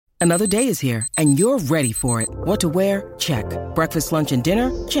Another day is here, and you're ready for it. What to wear? Check. Breakfast, lunch, and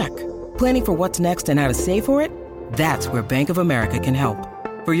dinner? Check. Planning for what's next and how to save for it? That's where Bank of America can help.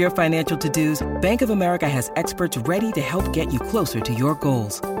 For your financial to-dos, Bank of America has experts ready to help get you closer to your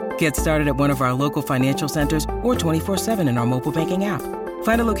goals. Get started at one of our local financial centers or 24/7 in our mobile banking app.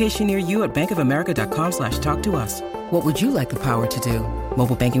 Find a location near you at bankofamerica.com/talktous. What would you like the power to do?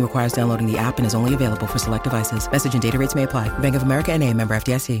 Mobile banking requires downloading the app and is only available for select devices. Message and data rates may apply. Bank of America N.A., member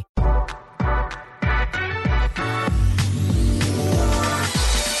FDIC.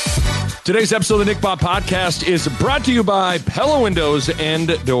 Today's episode of the Nick Bob Podcast is brought to you by Pella Windows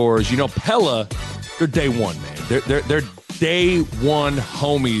and Doors. You know, Pella, they're day one, man. They're day one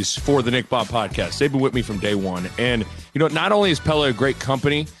homies for the Nick Bob Podcast. They've been with me from day one. And, you know, not only is Pella a great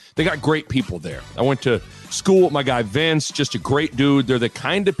company, they got great people there. I went to school with my guy Vince, just a great dude. They're the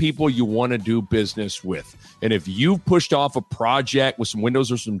kind of people you want to do business with. And if you've pushed off a project with some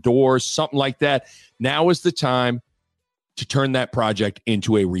windows or some doors, something like that, now is the time to turn that project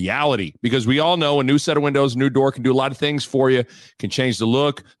into a reality, because we all know a new set of windows, a new door can do a lot of things for you. Can change the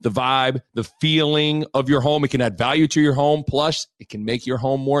look, the vibe, the feeling of your home. It can add value to your home. Plus, it can make your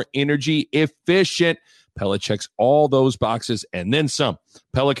home more energy efficient. Pella checks all those boxes and then some.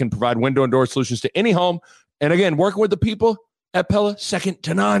 Pella can provide window and door solutions to any home. And again, working with the people at Pella, second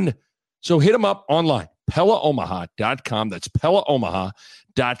to none. So hit them up online, PellaOmaha.com. That's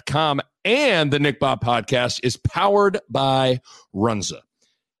PellaOmaha.com. And the Nick Bob Podcast is powered by Runza.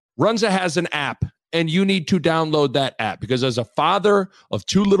 Runza has an app, and you need to download that app, because as a father of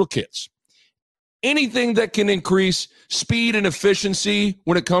two little kids, anything that can increase speed and efficiency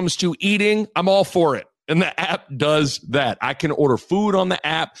when it comes to eating, I'm all for it. And the app does that. I can order food on the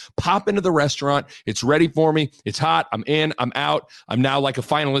app, pop into the restaurant. It's ready for me. It's hot. I'm in. I'm out. I'm now like a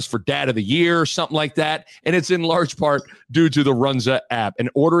finalist for Dad of the Year or something like that. And it's in large part due to the Runza app.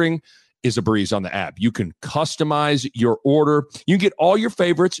 And ordering is a breeze on the app. You can customize your order. You can get all your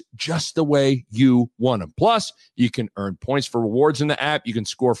favorites just the way you want them. Plus, you can earn points for rewards in the app. You can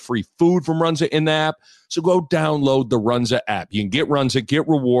score free food from Runza in the app. So go download the Runza app. You can get Runza, get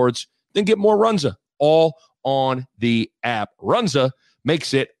rewards, then get more Runza, all on the app. Runza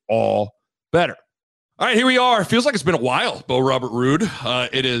makes it all better. All right, here we are. Feels like it's been a while, Bo Robert Roode.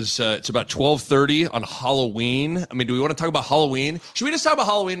 It's about 12:30 on Halloween. I mean, do we want to talk about Halloween? Should we just talk about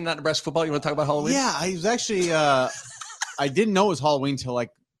Halloween and not Nebraska football? You want to talk about Halloween? Yeah, I was actually, I didn't know it was Halloween till like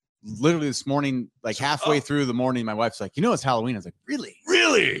literally this morning, like halfway through the morning. My wife's like, you know, it's Halloween. I was like, really?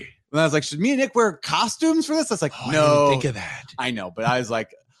 Really? And I was like, should me and Nick wear costumes for this? I was like, no. I didn't think of that. I know, but I was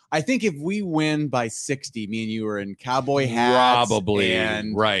like, I think if we win by 60, me and you are in cowboy hats. Probably.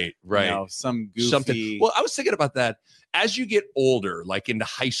 And, right. You know, some goofy. Something. Well, I was thinking about that. As you get older, like into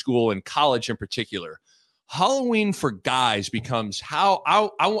high school and college in particular, Halloween for guys becomes how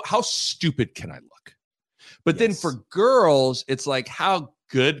stupid can I look? But then for girls, it's like, how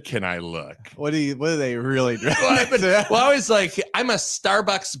good can I look? What do they really do? Well, I was like, I'm a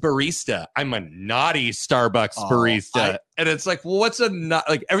Starbucks barista. I'm a naughty Starbucks barista. And it's like, well, what's a not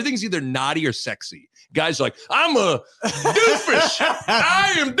like everything's either naughty or sexy. Guys are like, I'm a doofus.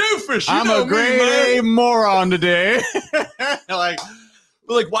 I am doofus. I'm a grade A moron today. like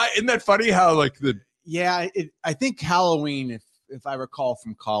why isn't that funny how like the I think Halloween, if I recall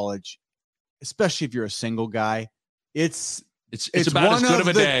from college, especially if you're a single guy, it's about as good of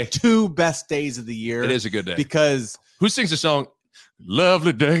a day. 2 best days of the year. It is a good day. Because who sings the song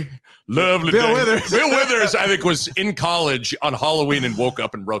Lovely Day? Lovely Bill Day. Withers. Bill Withers, I think, was in college on Halloween and woke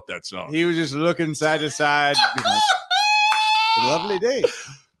up and wrote that song. He was just looking side to side. Lovely day.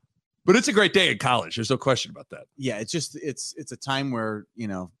 But it's a great day in college. There's no question about that. Yeah, it's just it's a time where, you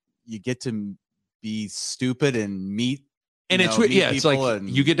know, you get to be stupid and meet. And it's like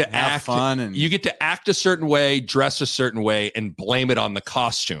you get to act fun, and you get to act a certain way, dress a certain way, and blame it on the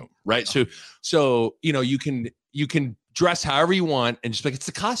costume, right? So you know, you can dress however you want and just be like, it's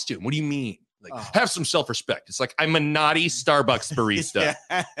the costume. What do you mean? Like, have some self-respect. It's like, I'm a naughty Starbucks barista.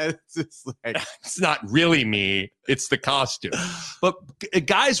 It's just like, it's not really me. It's the costume. But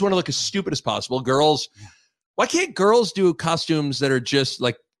guys want to look as stupid as possible. Girls, why can't girls do costumes that are just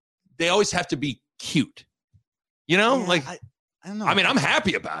like, they always have to be cute? You know, I don't know. I mean, I'm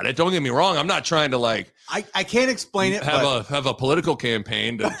happy about it. Don't get me wrong. I'm not trying to like. I can't explain it. Have a political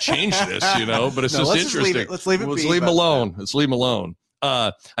campaign to change this, you know. But it's just interesting. Let's leave it. Let's leave him alone. Let's leave him alone.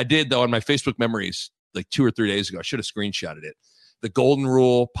 I did though on my Facebook memories like 2 or 3 days ago. I should have screenshotted it. The golden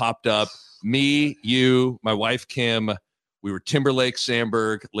rule popped up. Me, you, my wife Kim. We were Timberlake,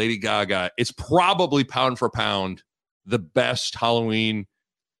 Sandberg, Lady Gaga. It's probably pound for pound the best Halloween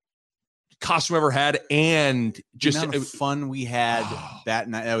costume I've ever had, and just the amount of fun we had that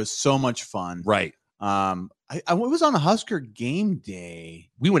night. That was so much fun. Right. I was on a Husker game day.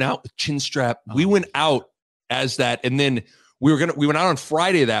 We went out with Chinstrap. We went out as that, and then we went out on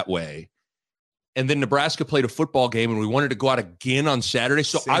Friday that way. And then Nebraska played a football game, and we wanted to go out again on Saturday.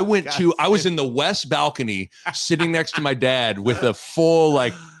 So I was in the west balcony sitting next to my dad with a full,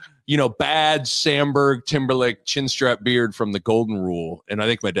 bad Sandberg, Timberlake, chinstrap beard from the Golden Rule. And I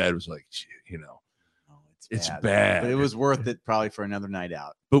think my dad was like, it's bad. But it was worth it probably for another night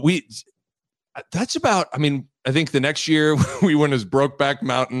out. But I think the next year we went as Brokeback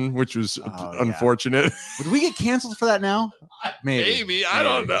Mountain, which was unfortunate. Would we get canceled for that now? Maybe. I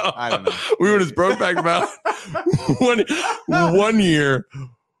don't know. We went as Brokeback Mountain. One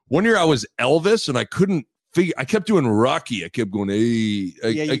year I was Elvis, and I couldn't figure. I kept doing Rocky. I kept going, hey.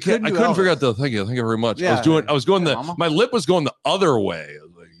 I couldn't figure out the thank you very much. Yeah. I was going my lip was going the other way. I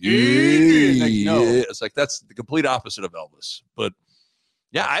was like, yeah. It's like that's the complete opposite of Elvis. But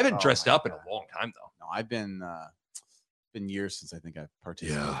yeah, I haven't dressed up in a long time though. No, I've been years since I think I've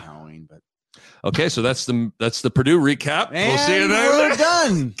participated in Halloween, but okay, so that's the Purdue recap. And we'll see you there. We're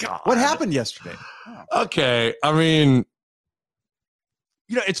done. God. What happened yesterday? Oh. Okay, I mean,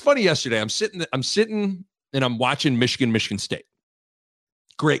 it's funny. Yesterday, I'm sitting and I'm watching Michigan State.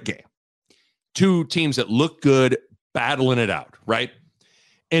 Great game. Two teams that look good, battling it out, right?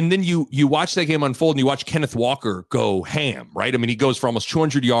 And then you watch that game unfold, and you watch Kenneth Walker go ham, right? I mean, he goes for almost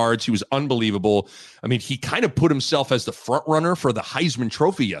 200 yards. He was unbelievable. I mean, he kind of put himself as the front runner for the Heisman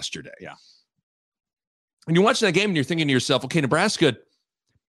Trophy yesterday. Yeah. And you watch that game, and you're thinking to yourself, okay, Nebraska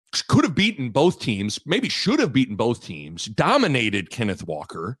could have beaten both teams, maybe should have beaten both teams, dominated Kenneth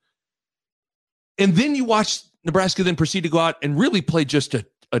Walker. And then you watch Nebraska then proceed to go out and really play just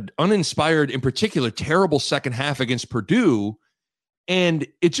an uninspired, in particular, terrible second half against Purdue. And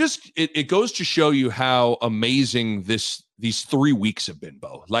it goes to show you how amazing these 3 weeks have been,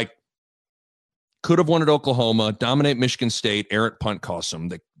 Bo. Like, could have won at Oklahoma, dominate Michigan State, errant punt cost them.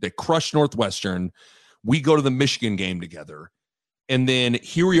 They crushed Northwestern. We go to the Michigan game together. And then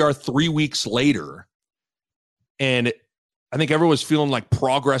here we are 3 weeks later. And I think everyone was feeling like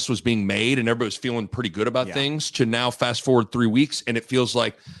progress was being made and everybody was feeling pretty good about things, to now fast forward 3 weeks. And it feels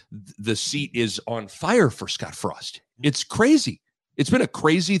like the seat is on fire for Scott Frost. It's crazy. It's been a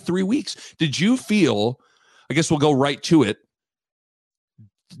crazy 3 weeks. Did you feel, I guess we'll go right to it.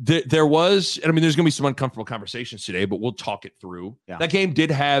 There was, and I mean, there's going to be some uncomfortable conversations today, but we'll talk it through. Yeah. That game did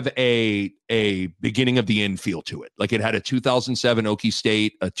have a beginning of the end feel to it. Like, it had a 2007 Okie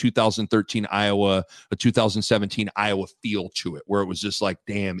State, a 2013 Iowa, a 2017 Iowa feel to it, where it was just like,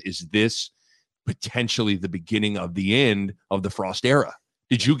 damn, is this potentially the beginning of the end of the Frost era?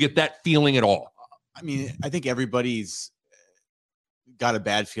 Did you get that feeling at all? I mean, I think everybody's got a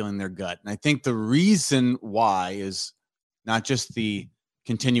bad feeling in their gut. And I think the reason why is not just the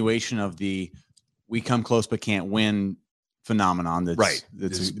continuation of the we come close but can't win phenomenon. That's right.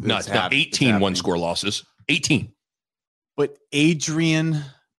 That's nuts. 18 one-score losses. 18. But Adrian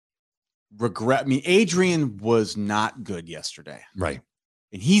was not good yesterday. Right.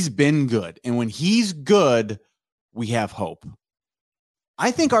 And he's been good. And when he's good, we have hope. I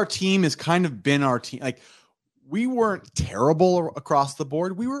think our team has kind of been our team. Like, we weren't terrible across the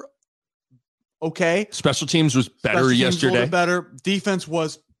board. We were okay. Special teams was better yesterday. Better. Defense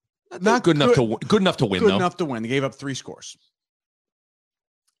was not good enough to win. Good enough to win. Good enough to win. They gave up 3 scores.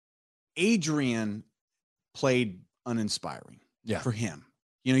 Adrian played uninspiring. Yeah. For him,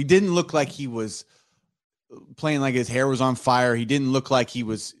 he didn't look like he was playing like his hair was on fire. He didn't look like he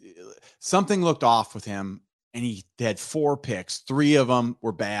was. Something looked off with him. And he had 4 picks. 3 of them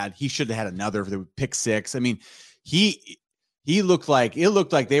were bad. He should have had another. They would pick 6. I mean, he looked like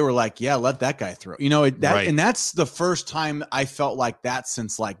they were like, yeah, let that guy throw. Right. And that's the first time I felt like that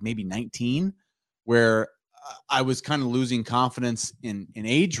since like maybe 19, where I was kind of losing confidence in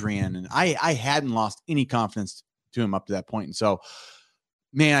Adrian, and I hadn't lost any confidence to him up to that point. And so,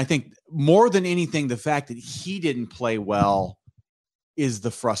 man, I think more than anything, the fact that he didn't play well is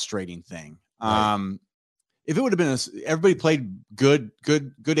the frustrating thing. Right. If it would have been everybody played good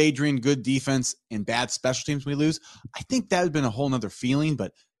Adrian, good defense, and bad special teams, we lose, I think that would have been a whole nother feeling.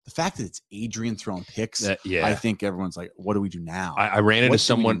 But the fact that it's Adrian throwing picks, I think everyone's like, what do we do now? I ran into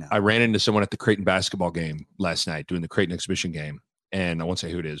someone at the Creighton basketball game last night, doing the Creighton exhibition game. And I won't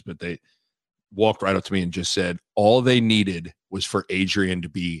say who it is, but they walked right up to me and just said all they needed was for Adrian to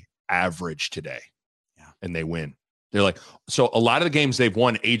be average today. Yeah. And they win. They're like, so a lot of the games they've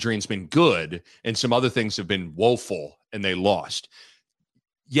won, Adrian's been good, and some other things have been woeful, and they lost.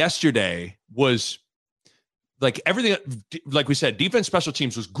 Yesterday was like everything, like we said, defense, special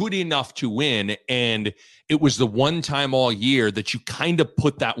teams was good enough to win. And it was the one time all year that you kind of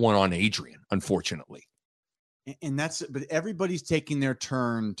put that one on Adrian, unfortunately. And but everybody's taking their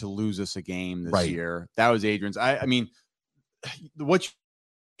turn to lose us a game this year. That was Adrian's. I mean, what you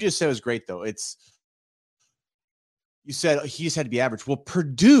just said was great, though. You said he just had to be average. Well,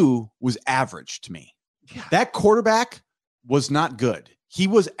 Purdue was average to me. Yeah. That quarterback was not good. He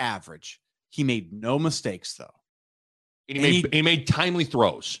was average. He made no mistakes, though. And he made timely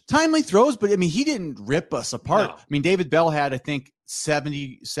throws. Timely throws, but I mean, he didn't rip us apart. No. I mean, David Bell had, I think,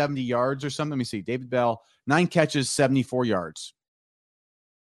 70 yards or something. Let me see. David Bell, 9 catches, 74 yards.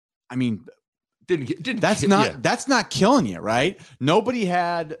 I mean, that's not killing you, right? Nobody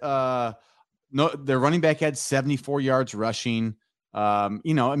had their running back had 74 yards rushing. I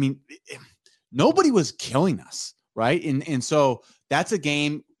mean, nobody was killing us, right? And so that's a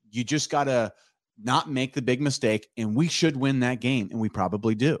game you just got to not make the big mistake, and we should win that game, and we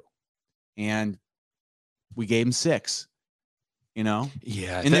probably do. And we gave him 6.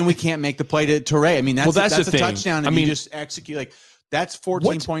 Yeah, and then we can't make the play to Toure. I mean, that's a touchdown. And you just execute like that's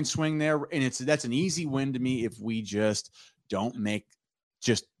 14-point swing there, and that's an easy win to me if we just don't make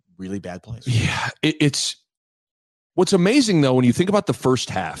just really bad plays. Yeah, it's what's amazing though when you think about the first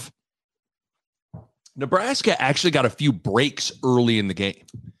half. Nebraska actually got a few breaks early in the game.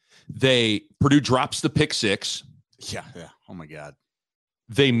 Purdue drops the pick 6. Yeah. Oh my God.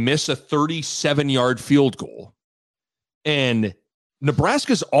 They miss a 37-yard field goal. And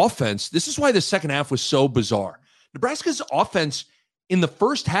Nebraska's offense, this is why the second half was so bizarre. Nebraska's offense in the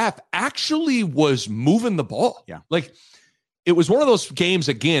first half actually was moving the ball. Yeah. Like it was one of those games,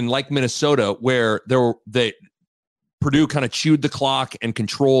 again, like Minnesota, where Purdue kind of chewed the clock and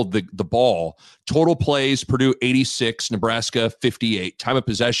controlled the ball. Total plays, Purdue 86, Nebraska 58. Time of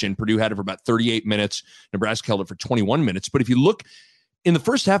possession, Purdue had it for about 38 minutes. Nebraska held it for 21 minutes. But if you look in the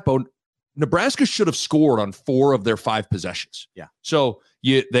first half, Bo, Nebraska should have scored on 4 of their 5 possessions. Yeah. So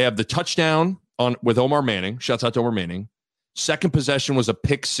they have the touchdown with Omar Manning. Shouts out to Omar Manning. Second possession was a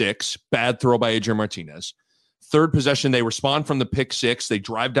pick 6. Bad throw by Adrian Martinez. Third possession, they respond from the pick 6. They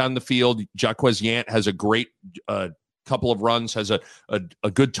drive down the field. Jaquez Yant has a great couple of runs, has a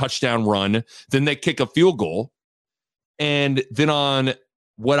good touchdown run. Then they kick a field goal. And then on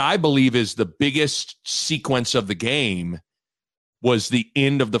what I believe is the biggest sequence of the game was the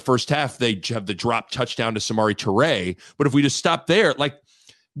end of the first half. They have the drop touchdown to Samori Toure. But if we just stop there, like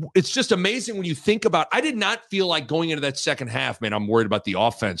it's just amazing when you think about, I did not feel like going into that second half, man, I'm worried about the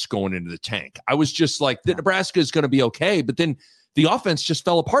offense going into the tank. I was just like, Nebraska is going to be okay. But then the offense just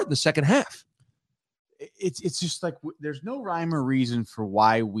fell apart in the second half. It's just like there's no rhyme or reason for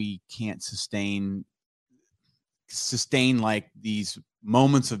why we can't sustain like these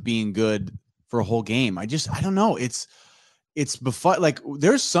moments of being good for a whole game. I don't know. It's before, like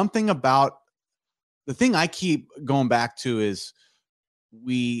there's something about the thing I keep going back to is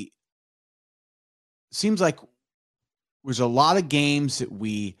seems like there's a lot of games that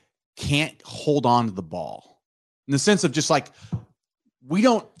we can't hold on to the ball in the sense of just like we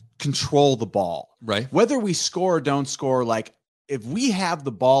don't control the ball, right? Whether we score or don't score, like if we have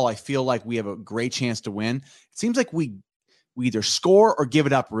the ball, I feel like we have a great chance to win. It seems like we either score or give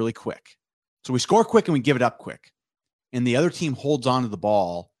it up really quick. So we score quick and we give it up quick, and the other team holds on to the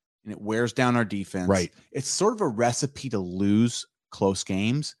ball and it wears down our defense. Right. It's sort of a recipe to lose close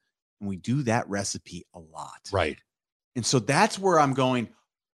games, and we do that recipe a lot. Right. And so that's where I'm going.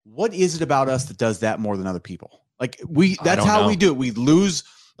 What is it about us that does that more than other people? Like that's how we do it. We lose.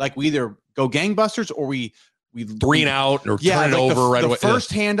 Like we either go gangbusters or we 3 and out or turn it over right away. The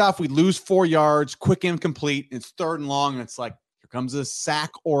first handoff, we lose 4 yards, quick incomplete. It's 3rd and long, and it's like here comes a sack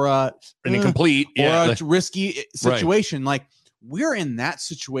or an incomplete or a risky situation. Right. Like we're in that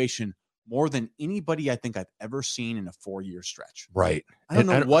situation more than anybody I think I've ever seen in a 4-year stretch. Right. I don't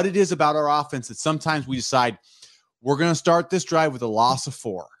know what it is about our offense that sometimes we decide we're going to start this drive with a loss of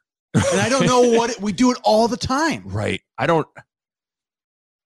 4, and I don't know we do it all the time. Right.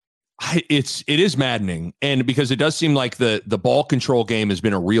 It is maddening, and because it does seem like the ball control game has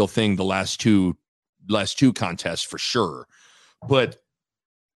been a real thing the last two contests for sure. But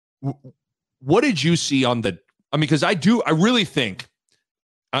what did you see on because I really think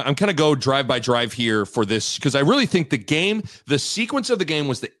I'm kind of go drive by drive here for this because I really think the sequence of the game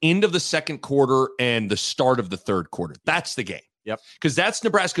was the end of the second quarter and the start of the third quarter. That's the game. Yep. Because that's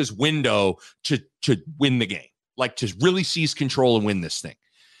Nebraska's window to win the game, like to really seize control and win this thing.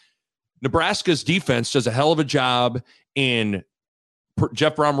 Nebraska's defense does a hell of a job in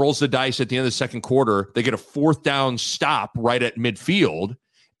Jeff Brohm rolls the dice at the end of the second quarter. They get a 4th down stop right at midfield,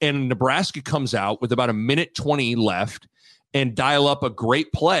 and Nebraska comes out with about a minute 20 left and dial up a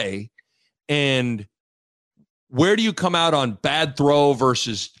great play. And where do you come out on bad throw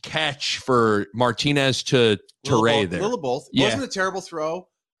versus catch for Martinez to Toure there? A little both. Yeah. Wasn't a terrible throw.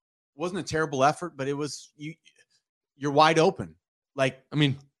 Wasn't a terrible effort, but it was you're wide open. Like, I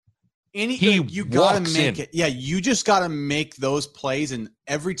mean, you got to make it. Yeah, you just got to make those plays, and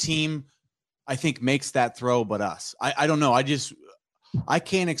every team, I think, makes that throw but us. I don't know. I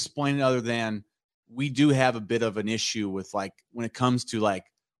can't explain it other than we do have a bit of an issue with, like, when it comes to, like,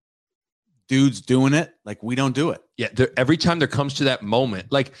 dudes doing it, like, we don't do it. Yeah, every time there comes to that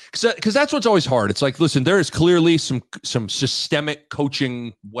moment, like, because that's what's always hard. It's like, listen, there is clearly some systemic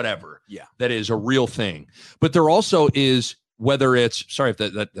coaching, whatever, that is a real thing. But there also is, whether it's, sorry if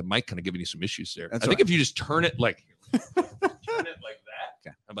that mic kind of giving you some issues there. I think if you just turn it like that.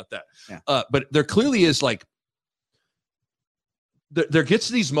 Okay. How about that? Yeah. But there clearly is, like, there gets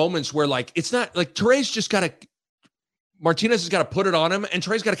to these moments where, like, it's not like Toure's just got to, Martinez has got to put it on him, and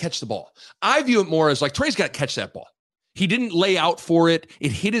Toure's got to catch the ball. I view it more as like Toure's got to catch that ball. He didn't lay out for it.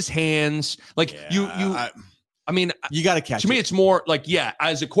 It hit his hands. Like, I mean, you got to catch it. To me, it's more like,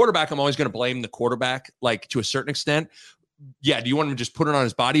 as a quarterback, I'm always going to blame the quarterback, like, to a certain extent. Yeah, do you want him to just put it on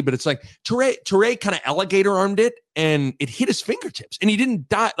his body? But it's like Toure kind of alligator armed it, and it hit his fingertips, and he didn't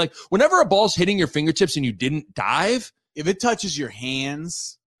dive. Like, whenever a ball's hitting your fingertips and you didn't dive, if it touches your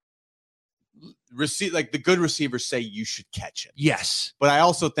hands, like, the good receivers say you should catch it. Yes, but I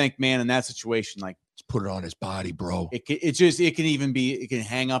also think, man, in that situation, like, just put it on his body, bro. It can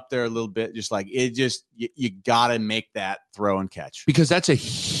hang up there a little bit, just like it. Just you got to make that throw and catch, because that's a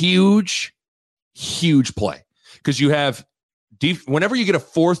huge play. Because you have whenever you get a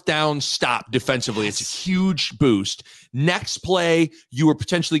fourth down stop defensively, it's a huge boost. Next play, you were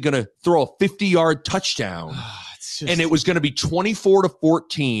potentially going to throw a 50-yard touchdown, and it was going to be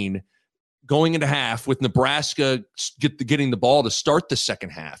 24-14 going into half with Nebraska getting the ball to start the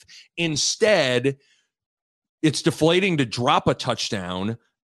second half. Instead, it's deflating to drop a touchdown,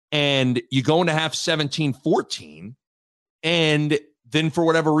 and you go into half 17-14, and then for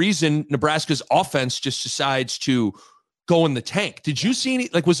whatever reason, Nebraska's offense just decides to go in the tank. Did you see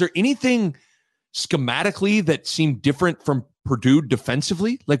was there anything schematically that seemed different from Purdue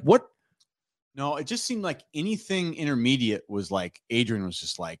defensively? Like, what? No, it just seemed like anything intermediate was like, Adrian was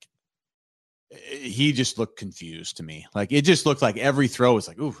just like, he just looked confused to me. Like, it just looked like every throw was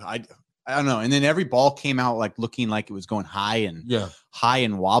like, ooh, I don't know. And then every ball came out like looking like it was going high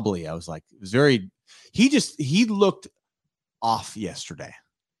and wobbly. I was like, it was he looked off yesterday.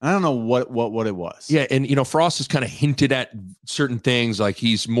 I don't know what it was. Yeah, and Frost has kind of hinted at certain things, like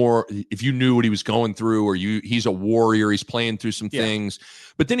he's more, if you knew what he was going through, or he's a warrior, he's playing through some things.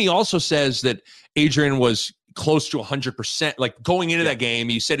 But then he also says that Adrian was close to 100%, like, going into that game.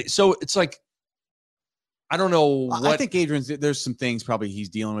 He said it, so it's like, I don't know what. I think there's some things probably he's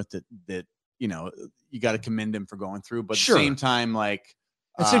dealing with that you got to commend him for going through, but at the same time, like,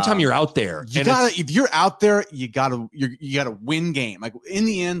 at the same time, you're out there. If you're out there, you gotta win game. Like, in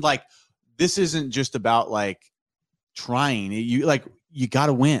the end, like, this isn't just about, like, trying. You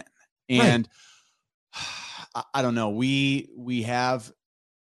gotta win. And I don't know. We're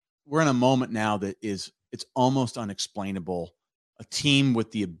in a moment now that it's almost unexplainable. A team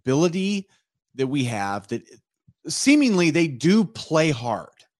with the ability that we have, that seemingly they do play hard.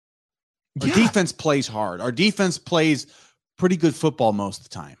 Our defense plays hard. Our defense plays pretty good football most of the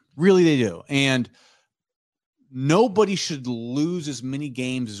time. Really, they do. And nobody should lose as many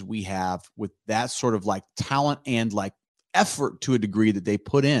games as we have with that sort of, like, talent and, like, effort to a degree that they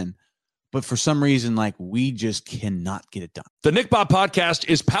put in. But for some reason, like, we just cannot get it done. The Nick Bob Podcast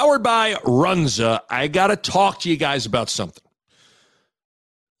is powered by Runza. I got to talk to you guys about something.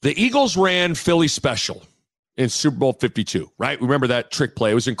 The Eagles ran Philly special in Super Bowl 52, right? Remember that trick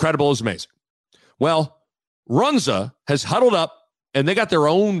play? It was incredible. It was amazing. Well, Runza has huddled up, and they got their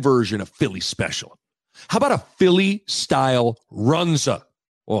own version of Philly special. How about a Philly-style Runza?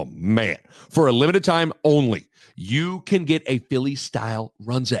 Oh, man. For a limited time only, you can get a Philly-style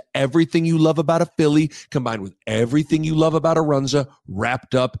Runza. Everything you love about a Philly combined with everything you love about a Runza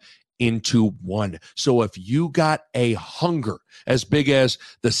wrapped up into one. So if you got a hunger as big as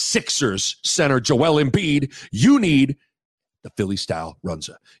the Sixers center Joel Embiid, you need the Philly-style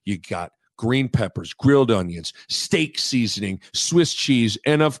Runza. You got green peppers, grilled onions, steak seasoning, Swiss cheese,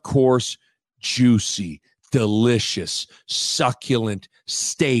 and of course, juicy, delicious, succulent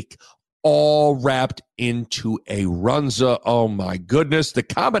steak, all wrapped into a Runza. Oh my goodness. The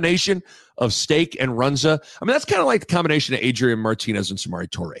combination of steak and Runza, I mean, that's kind of like the combination of Adrian Martinez and Samori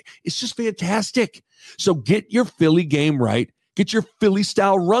Toure. It's just fantastic. So get your Philly game right. Get your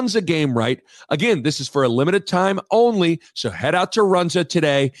Philly-style Runza game right. Again, this is for a limited time only, so head out to Runza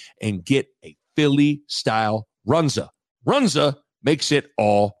today and get a Philly-style Runza. Runza makes it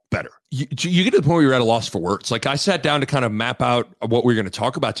all better. You get to the point where you're at a loss for words. Like, I sat down to kind of map out what we're going to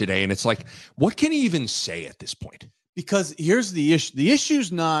talk about today, and it's like, what can you even say at this point? Because here's the issue. The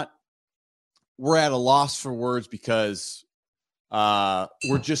issue's not we're at a loss for words because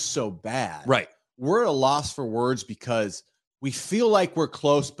we're just so bad. Right. We're at a loss for words because we feel like we're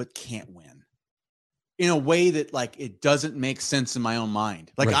close but can't win in a way that, like, it doesn't make sense in my own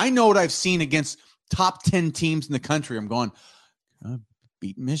mind. Like, I know what I've seen against top 10 teams in the country. I'm going,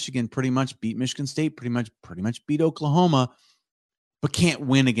 beat Michigan, pretty much beat Michigan State, pretty much beat Oklahoma, but can't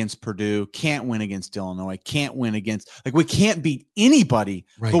win against Purdue, can't win against Illinois, can't win against, like, we can't beat anybody,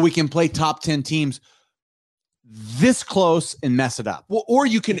 but we can play top 10 teams this close and mess it up. Well, or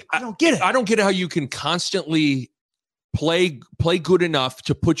you can, I don't get it. I don't get how you can constantly play good enough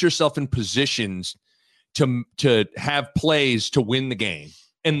to put yourself in positions to have plays to win the game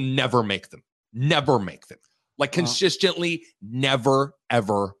and never make them. Like, consistently never,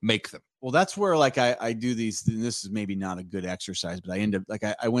 ever make them. Well, that's where, like, I do these, and this is maybe not a good exercise, but I end up, like,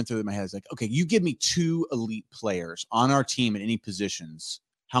 I went through it in my head. It's like, okay, you give me 2 elite players on our team at any positions,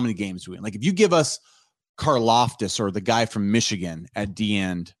 how many games do we win? Like, if you give us Karlaftis or the guy from Michigan at D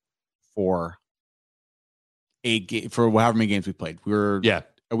end for 8 games, for however many games we played, are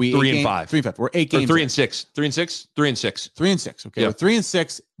we 3 and 5? 3 and 5. We're 8 games. 3 and 6. 3 and 6. 3 and 6. 3 and 6. Okay, we're 3 and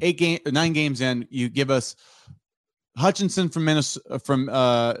 6. 9 games in. You give us Hutchinson from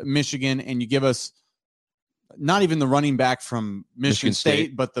Michigan, and you give us not even the running back from Michigan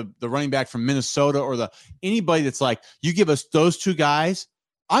State, but the running back from Minnesota, or anybody that's like, you give us those 2 guys.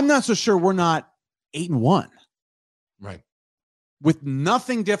 I'm not so sure we're not 8-1. Right. With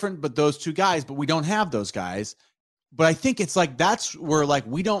nothing different but those 2 guys, but we don't have those guys. But I think it's like, that's where, like,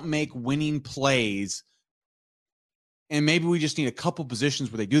 we don't make winning plays, and maybe we just need a couple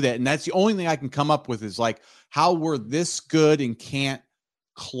positions where they do that. And that's the only thing I can come up with is, like, how we're this good and can't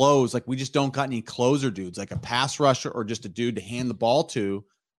close. Like, we just don't got any closer dudes, like a pass rusher or just a dude to hand the ball to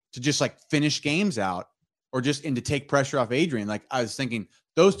just, like, finish games out, or just to take pressure off Adrian. Like, I was thinking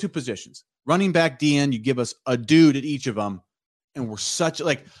those 2 positions, running back, DN, you give us a dude at each of them, and we're such,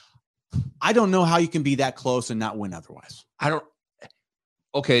 like, I don't know how you can be that close and not win otherwise.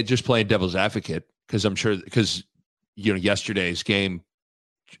 Okay, just playing devil's advocate, because I'm sure, because, you know, yesterday's game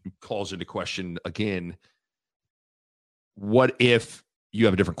calls into question again, what if you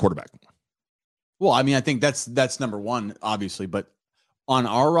have a different quarterback? Well, I mean, I think that's number one, obviously, but on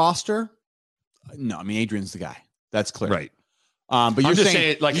our roster, no, I mean, Adrian's the guy. That's clear. Right. But you're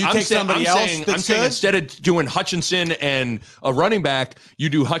saying, like, I'm saying instead of doing Hutchinson and a running back, you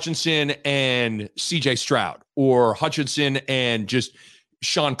do Hutchinson and CJ Stroud, or Hutchinson and just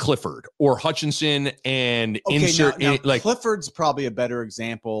Sean Clifford, or Hutchinson and Clifford's probably a better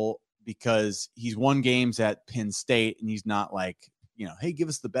example because he's won games at Penn State, and he's not like, you know, hey, give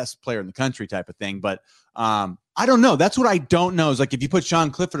us the best player in the country type of thing. But I don't know. That's what I don't know, is, like, if you put Sean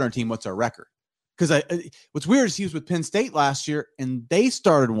Clifford on our team, what's our record? Because what's weird is he was with Penn State last year, and they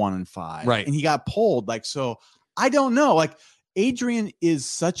started 1-5, right? And he got pulled. Like, so I don't know. Like, Adrian is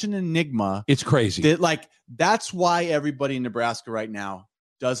such an enigma. It's crazy. That, like, that's why everybody in Nebraska right now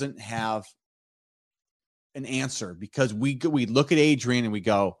doesn't have an answer, because we look at Adrian and we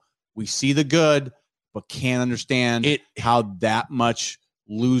go, we see the good, but can't understand how that much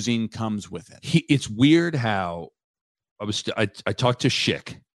losing comes with it. It's weird how I talked to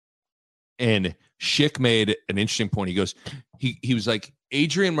Schick. And Schick made an interesting point. He goes, he was like,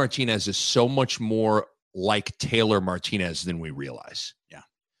 Adrian Martinez is so much more like Taylor Martinez than we realize. Yeah.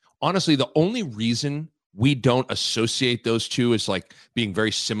 Honestly, the only reason we don't associate those two as, like, being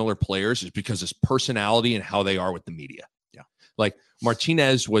very similar players is because his personality and how they are with the media. Yeah. Like,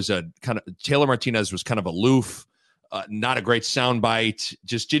 Taylor Martinez was kind of aloof, not a great soundbite,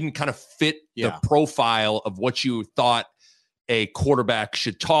 just didn't kind of fit the profile of what you thought a quarterback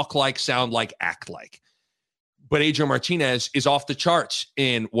should talk like, sound like, act like. But Adrian Martinez is off the charts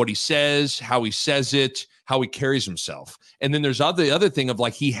in what he says, how he says it, how he carries himself. And then there's the other thing of,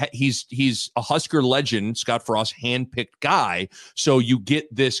 like, he's a Husker legend, Scott Frost handpicked guy. So you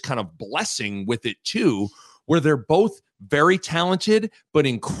get this kind of blessing with it too, where they're both very talented, but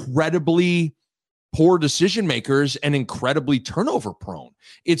incredibly poor decision makers and incredibly turnover prone.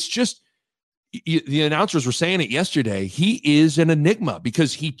 It's just, the announcers were saying it yesterday. He is an enigma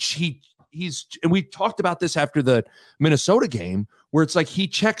because he's, and we talked about this after the Minnesota game, where it's like he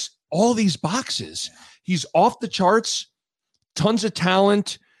checks all these boxes. He's off the charts, tons of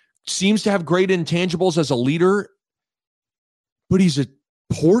talent, seems to have great intangibles as a leader. but he's a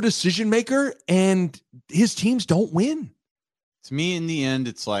poor decision maker, and his teams don't win. To me, in the end,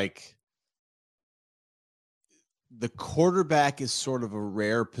 it's like the quarterback is sort of a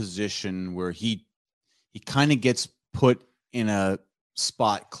rare position where he kind of gets put in a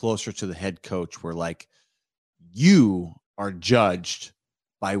spot closer to the head coach where like you are judged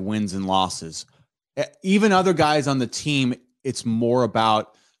by wins and losses. Even other guys on the team, it's more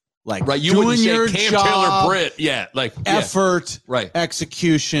about like you doing wouldn't say your Cam job, Taylor Britt, like effort, right,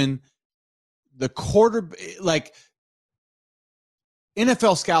 execution. The like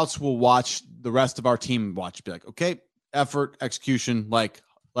NFL scouts will watch the rest of our team and be like, okay, effort, execution, like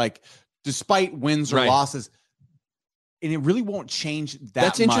despite wins or losses. And it really won't change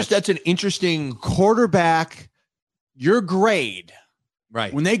that much. That's an interesting quarterback. Your grade,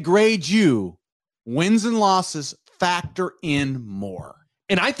 right? When they grade you, wins and losses factor in more.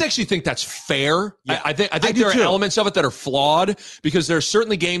 And I actually think that's fair. Yeah, I think there are elements of it that are flawed because there are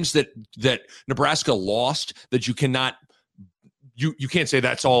certainly games that Nebraska lost that you cannot. You can't say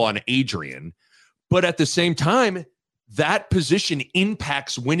that's all on Adrian, but at the same time, that position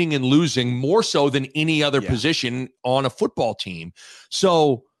impacts winning and losing more so than any other position on a football team.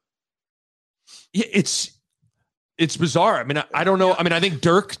 So it's bizarre. I mean, I don't know. I mean, I think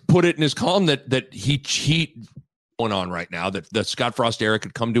Dirk put it in his column that he going on right now, that Scott Frost era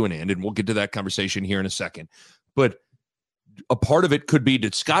could come to an end, and we'll get to that conversation here in a second. But a part of it could be,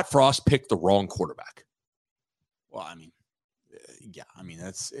 did Scott Frost pick the wrong quarterback? Well, I mean,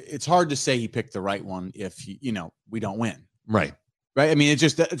 it's hard to say he picked the right one if we don't win. Right. I mean,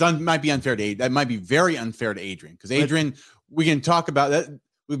 it might be unfair to Adrian. That might be very unfair to Adrian because Adrian, we can talk about that.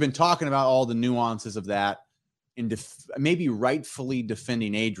 We've been talking about all the nuances of that and maybe rightfully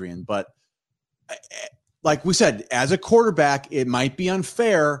defending Adrian, but like we said, as a quarterback, it might be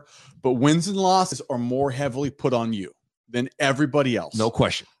unfair, but wins and losses are more heavily put on you than everybody else. No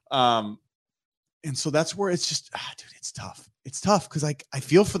question. And so that's where it's just, dude, it's tough. It's tough because I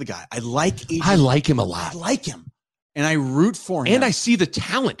feel for the guy. I like Adrian. I like him a lot. I like him, and I root for him. And I see the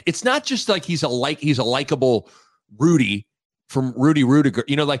talent. It's not just like he's a likable Rudy from Rudy Rudiger.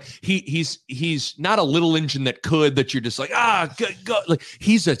 Like he's not a little engine that you're just like go. Like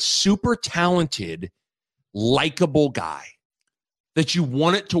he's a super talented, likable guy that you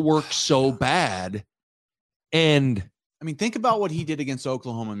want it to work so bad. And I mean, think about what he did against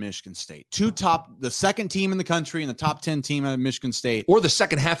Oklahoma and Michigan State. The second team in the country and the top 10 team at Michigan State. Or the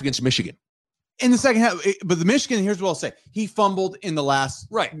second half against Michigan. In the second half, but the Michigan, here's what I'll say. He fumbled in the last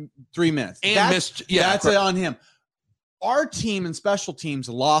 3 minutes. And missed. Yeah, that's on him. Our team and special teams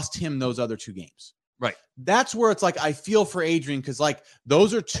lost him those other two games. Right. That's where it's like, I feel for Adrian because like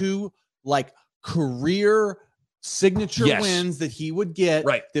those are two like career signature wins that he would get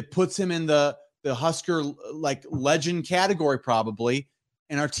that puts him in the Husker like legend category probably,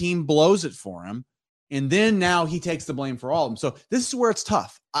 and our team blows it for him. And then now he takes the blame for all of them. So this is where it's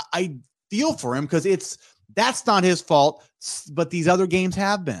tough. I feel for him because that's not his fault, but these other games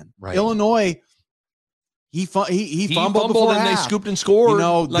have been. Right. Illinois, he fumbled before and half. They scooped and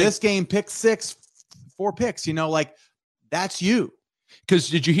scored. This game picked 4 picks, like that's you. Because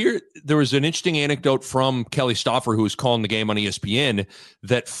did you hear there was an interesting anecdote from Kelly Stauffer, who was calling the game on ESPN,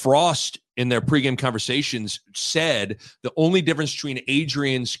 that Frost in their pregame conversations said the only difference between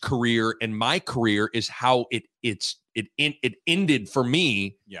Adrian's career and my career is how it ended for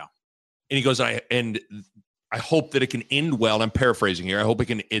me. Yeah. And he goes, I hope that it can end well. And I'm paraphrasing here. I hope it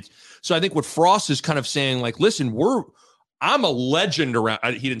can. So I think what Frost is kind of saying, like, listen, I'm a legend around.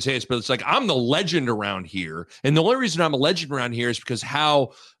 He didn't say this, but it's like, I'm the legend around here. And the only reason I'm a legend around here is because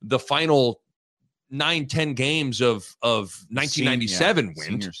how the final 9-10 games of 1997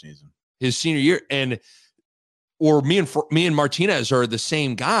 went. His senior year. Or me and Martinez are the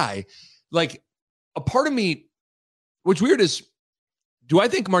same guy. Like, a part of me, what's weird is, do I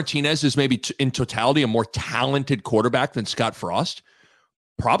think Martinez is maybe in totality a more talented quarterback than Scott Frost?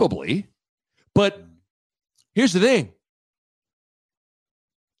 Probably. But here's the thing.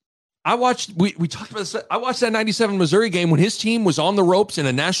 We talked about this. I watched that 97 Missouri game when his team was on the ropes and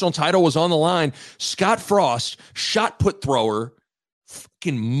a national title was on the line. Scott Frost, shot put thrower,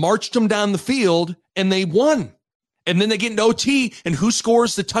 fucking marched them down the field and they won. And then they get into OT, and who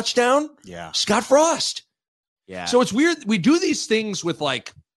scores the touchdown? Yeah. Scott Frost. Yeah. So it's weird. We do these things with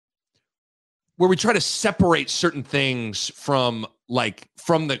like, where we try to separate certain things from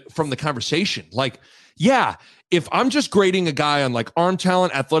the conversation. Like, yeah, if I'm just grading a guy on like arm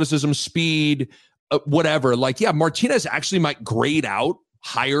talent, athleticism, speed, whatever, like, yeah, Martinez actually might grade out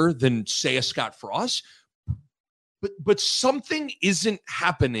higher than, say, a Scott Frost, but something isn't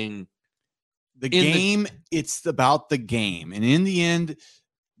happening game, it's about the game. And in the end,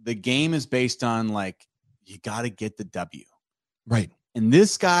 the game is based on like, you got to get the W. Right. And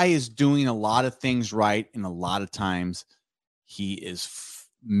this guy is doing a lot of things right. And a lot of times he is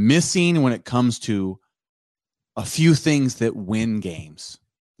missing when it comes to a few things that win games.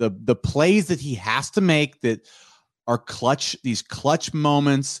 The plays that he has to make that are clutch, these clutch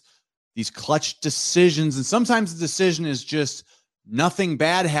moments, these clutch decisions. And sometimes the decision is just nothing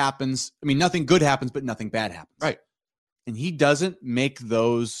bad happens. I mean, nothing good happens, but nothing bad happens. Right. And he doesn't make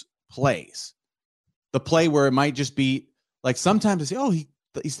those plays. The play where it might just be like, sometimes I say, oh,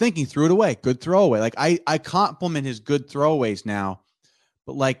 he's thinking, threw it away. Good throwaway. Like I compliment his good throwaways now,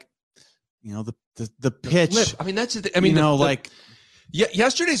 but like, you know, the pitch. Flip. I mean, that's the, I mean, you know, like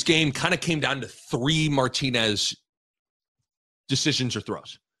yesterday's game kind of came down to 3 Martinez decisions or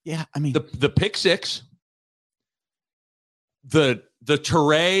throws. Yeah, I mean, the pick six, the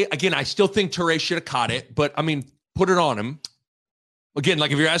Toure, again, I still think Toure should have caught it, but I mean, put it on him. Again,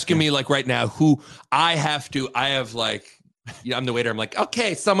 like if you're asking me like right now, who I have like, you know, I'm the waiter. I'm like,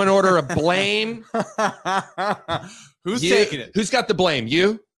 okay, someone order a blame. Who's taking it? Who's got the blame?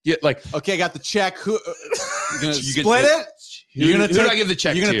 You? Yeah, like, okay, I got the check. Who you gonna you split it? Who do I give the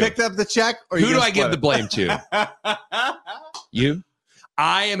check to? You're gonna pick up the check, or who do I give the blame to? You?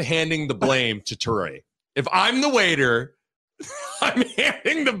 I am handing the blame to Toure. If I'm the waiter, I'm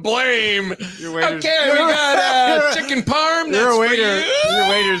handing the blame. Okay, we got chicken parm. Your waiter. Your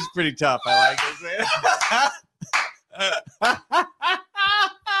waiter's pretty tough. I like it.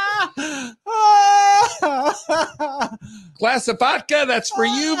 Glass of vodka. That's for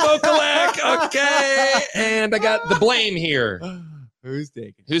you, Vokalek. Okay, and I got the blame here. Who's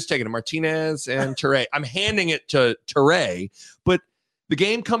taking it? Martinez and Toure. I'm handing it to Toure, but the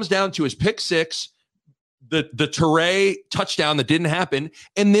game comes down to his pick six, the Toure touchdown that didn't happen,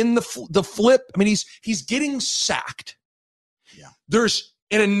 and then the flip. I mean, he's getting sacked. Yeah. There's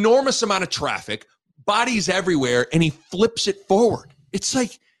an enormous amount of traffic, bodies everywhere, and he flips it forward. It's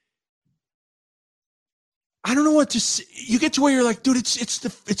like, I don't know what to say. You get to where you're like, dude,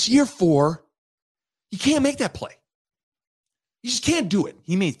 it's year 4. You can't make that play. You just can't do it.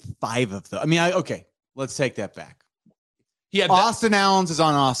 He made 5 of them. I mean, okay, let's take that back. He had Austin Allen's is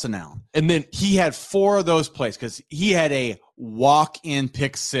on Austin Allen. And then he had 4 of those plays because he had a walk-in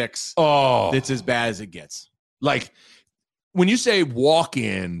pick 6. Oh, that's as bad as it gets. Like, when you say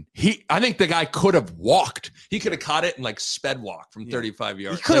walk-in, I think the guy could have walked. He could have caught it and like sped walk from 35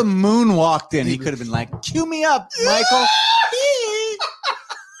 yards. He could have moonwalked in. He could have been like, cue me up, Michael.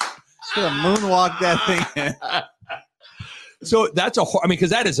 Could have moonwalked that thing in. So that's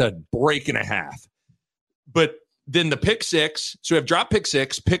because that is a break and a half. But then the pick six. So we have drop pick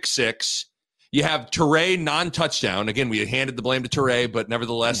six. You have Toure non-touchdown. Again, we handed the blame to Toure, but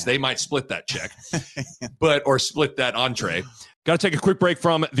nevertheless, they might split that check, or split that entree. Got to take a quick break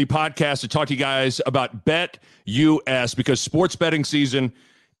from the podcast to talk to you guys about BetUS, because sports betting season,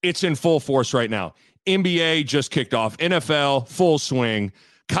 it's in full force right now. NBA just kicked off. NFL, full swing.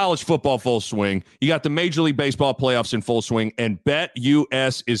 College football, full swing. You got the Major League Baseball playoffs in full swing, and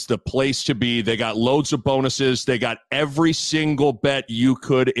BetUS is the place to be. They got loads of bonuses. They got every single bet you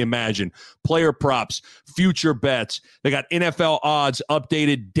could imagine. Player props, future bets. They got NFL odds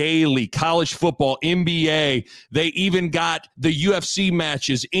updated daily. College football, NBA. They even got the UFC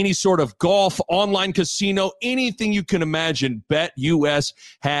matches, any sort of golf, online casino, anything you can imagine. BetUS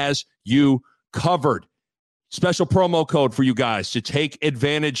has you covered. Special promo code for you guys to take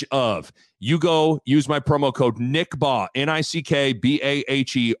advantage of. You go use my promo code NICKBAH,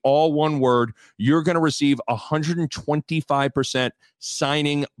 NICKBAHE, all one word. You're going to receive 125%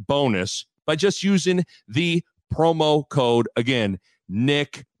 signing bonus by just using the promo code. Again,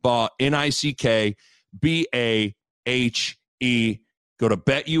 NICKBAH, NICKBAHE. Go to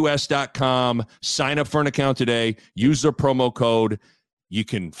betus.com, sign up for an account today, use the promo code. You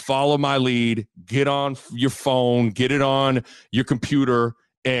can follow my lead, get on your phone, get it on your computer,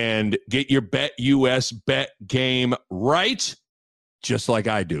 and get your BetUS bet game right, just like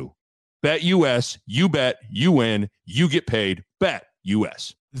I do. BetUS, you bet, you win, you get paid.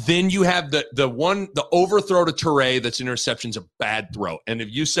 BetUS. Then you have the overthrow to Toure that's interception's a bad throw. And if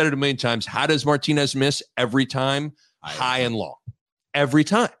you said it a million times, how does Martinez miss? Every time, high and long. Every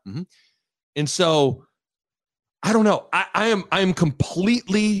time. Mm-hmm. And so, I don't know. I am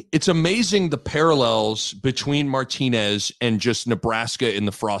completely, it's amazing the parallels between Martinez and just Nebraska in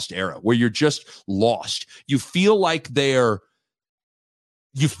the Frost era, where you're just lost. You feel like they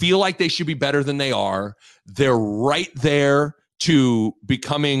should be better than they are. They're right there to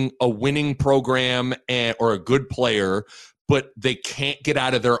becoming a winning program or a good player, but they can't get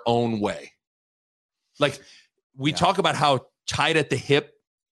out of their own way. Like we talk about how tight at the hip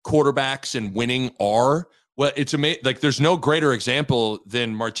quarterbacks and winning are. Well, it's amazing. Like there's no greater example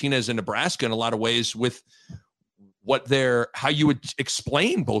than Martinez in Nebraska in a lot of ways with how you would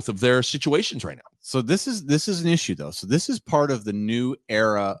explain both of their situations right now. So this is an issue though. So this is part of the new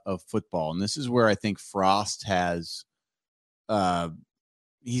era of football. And this is where I think Frost has, I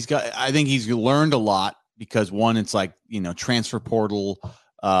think he's learned a lot because one, it's like, transfer portal,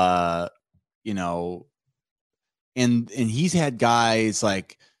 and he's had guys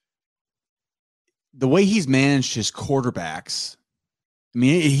like the way he's managed his quarterbacks. I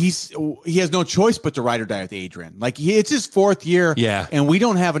mean, he has no choice but to ride or die with Adrian. Like it's his fourth year, and we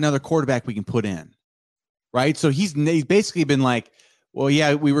don't have another quarterback we can put in, right? So he's basically been like, well,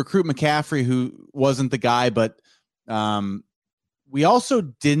 yeah, we recruit McCaffrey, who wasn't the guy, but we also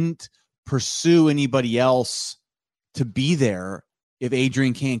didn't pursue anybody else to be there if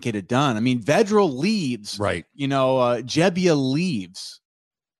Adrian can't get it done. I mean, Vedral leaves, right? Jebbia leaves,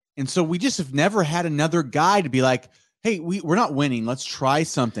 and so we just have never had another guy to be like, hey, we're not winning. Let's try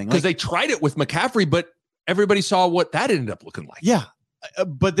something. Because they tried it with McCaffrey, but everybody saw what that ended up looking like. Yeah.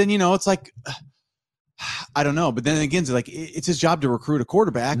 But then, it's like, I don't know. But then again, it's like, it's his job to recruit a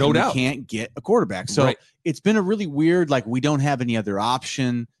quarterback. No doubt. We can't get a quarterback. So It's been a really weird, like we don't have any other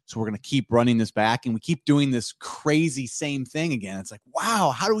option. So we're going to keep running this back and we keep doing this crazy same thing again. It's like, wow,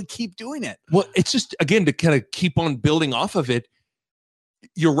 how do we keep doing it? Well, it's just, again, to kind of keep on building off of it.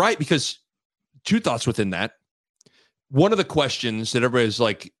 You're right, because two thoughts within that. One of the questions that everybody's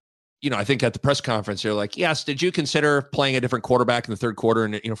like, I think at the press conference, they're like, yes, did you consider playing a different quarterback in the third quarter?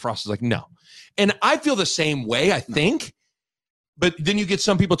 And, Frost is like, no. And I feel the same way, I think. But then you get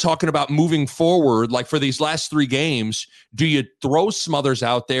some people talking about moving forward, like for these last 3 games, do you throw Smothers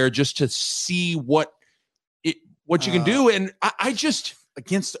out there just to see what you can do? And I just...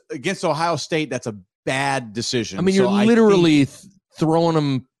 Against Ohio State, that's a bad decision. I mean, you're literally throwing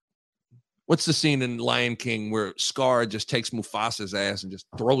them... What's the scene in Lion King where Scar just takes Mufasa's ass and just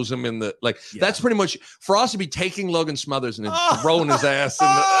throws him in the That's pretty much Frost to be taking Logan Smothers and then throwing his ass in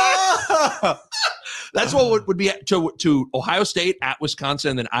the. That's what would be to Ohio State, at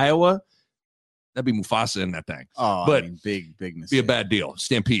Wisconsin, and then Iowa. That'd be Mufasa in that thing. Oh, but big mistake. Be a bad deal.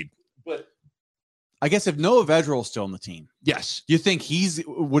 Stampede. But I guess if Noah Vedral is still on the team, yes, do you think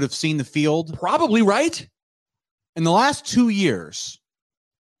would have seen the field? Probably, right. In the last 2 years.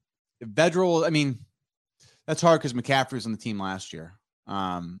 Vedral, I mean, that's hard because McCaffrey was on the team last year,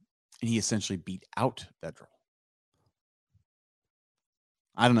 and he essentially beat out Vedral.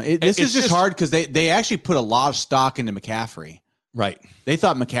 I don't know. This is just hard because they actually put a lot of stock into McCaffrey. Right. They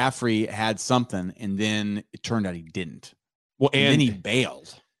thought McCaffrey had something, and then it turned out he didn't. Well, and then he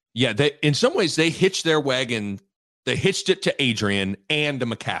bailed. Yeah, in some ways, they hitched their wagon. They hitched it to Adrian and to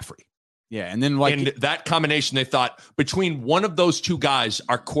McCaffrey. Yeah, and then that combination, they thought between one of those two guys,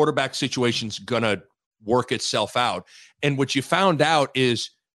 our quarterback situation's gonna work itself out. And what you found out is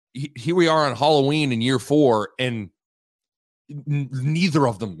here we are on Halloween in year 4, and neither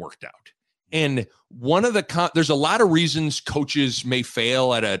of them worked out. And one of there's a lot of reasons coaches may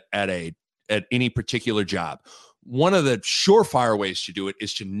fail at any particular job. One of the surefire ways to do it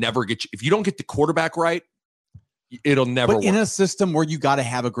is to never if you don't get the quarterback right, it'll never work. In a system where you got to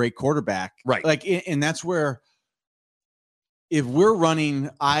have a great quarterback, right? And that's where, if we're running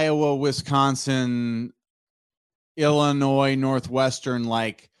Iowa, Wisconsin, Illinois, Northwestern,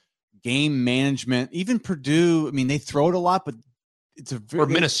 like game management, even Purdue, I mean, they throw it a lot, but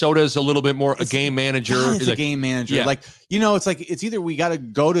Minnesota's a little bit more a game manager. It's a game manager. Yeah. It's either we got to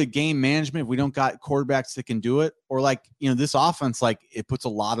go to game management if we don't got quarterbacks that can do it, or this offense, it puts a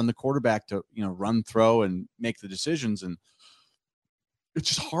lot on the quarterback to, run, throw, and make the decisions. And it's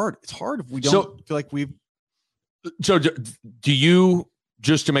just hard. It's hard if we don't feel like we've. So do you,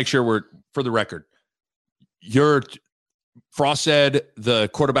 just to make sure we're, for the record, Frost said the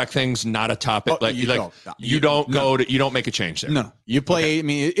quarterback thing's not a topic. You don't make a change there. No, you play. Okay. I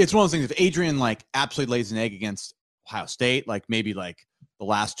mean, it's one of those things. If Adrian absolutely lays an egg against Ohio State, maybe the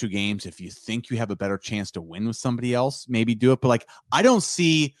last 2 games, if you think you have a better chance to win with somebody else, maybe do it. But I don't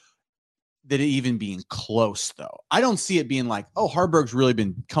see that it even being close, though. I don't see it being Harburg's really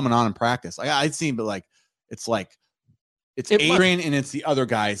been coming on in practice. I'd see, but it's Adrian and it's the other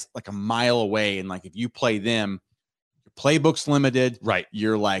guys a mile away, and if you play them. Playbook's limited, right?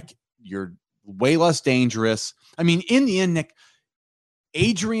 You're way less dangerous. I mean, in the end, Nick,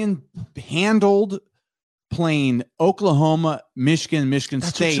 Adrian handled playing Oklahoma, Michigan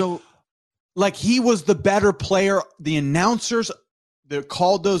State. He was the better player. The announcers that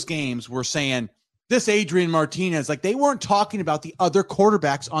called those games were saying this Adrian Martinez. Like, they weren't talking about the other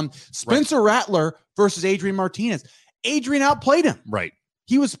quarterbacks on Spencer Rattler versus Adrian Martinez. Adrian outplayed him. Right.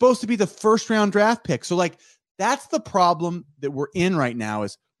 He was supposed to be the first round draft pick. So, like, that's the problem that we're in right now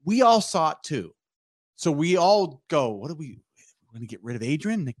is we all saw it too. So we all go, we're going to get rid of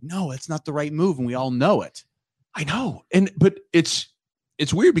Adrian? Like, no, it's not the right move. And we all know it. I know. But it's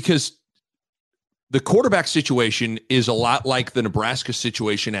weird because the quarterback situation is a lot like the Nebraska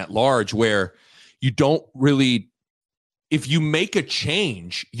situation at large, where you don't really, if you make a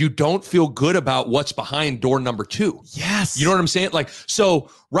change, you don't feel good about what's behind door number 2. Yes. You know what I'm saying? Like,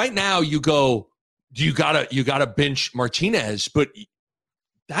 so right now you go, you gotta bench Martinez, but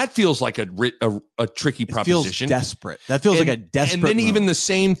that feels like a tricky proposition. Feels desperate. That feels like a desperate. And then move. even the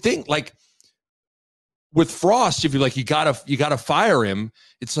same thing, like with Frost, if you're like, you gotta fire him.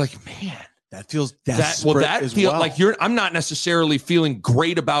 It's like, man, that feels desperate. That feels like I'm not necessarily feeling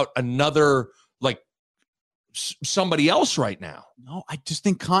great about another, like somebody else right now. No, I just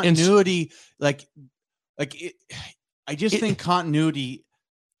think continuity, I just think continuity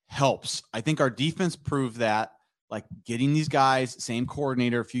helps. I think our defense proved that, like, getting these guys, same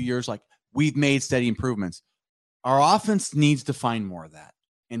coordinator, a few years, like, we've made steady improvements. Our offense needs to find more of that.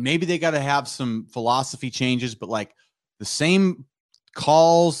 And maybe they got to have some philosophy changes, but like the same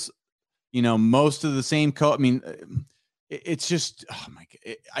calls, most of the same code. I mean, it's just, oh my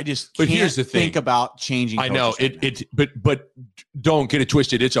God. I just can't here's the thing. think about changing. I know right but don't get it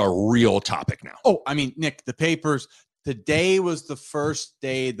twisted. It's a real topic now. Oh, I mean, Nick, the papers, today was the first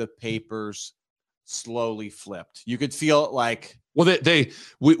day the papers slowly flipped. You could feel it like. Well,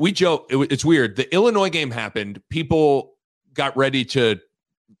 we joke. It's weird. The Illinois game happened. People got ready to,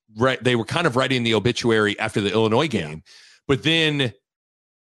 they were kind of writing the obituary after the Illinois game, but then,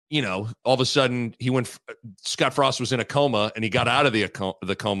 all of a sudden Scott Frost was in a coma and he got out of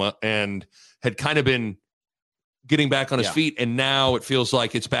the coma and had kind of been getting back on his feet. And now it feels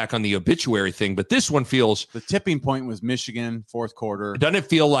like it's back on the obituary thing. But this one feels, the tipping point was Michigan, fourth quarter. Doesn't it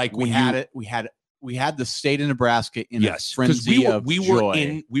feel like we had the state of Nebraska in a frenzy of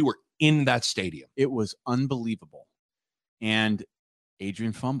joy. We were in that stadium. It was unbelievable. And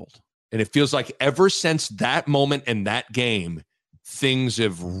Adrian fumbled. And it feels like ever since that moment and that game, things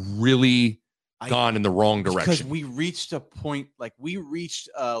have really gone in the wrong direction. Because we reached a point, like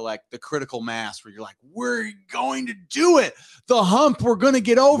like the critical mass where you're like, we're going to do it. The hump, we're going to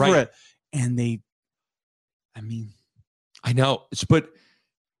get over it. And I know.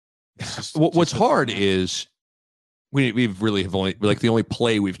 What's hard is we've really have only, like, the only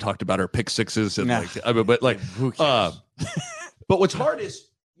play we've talked about are pick sixes and who cares? But what's hard is,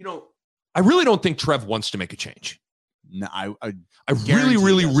 I really don't think Trev wants to make a change. No, I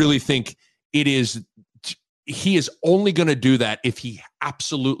really think he is only going to do that if he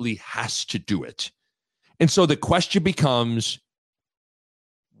absolutely has to do it. And so the question becomes,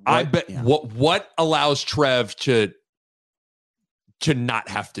 what allows Trev to not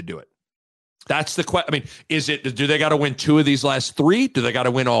have to do it? That's the question. I mean, do they got to win 2 of these last 3? Do they got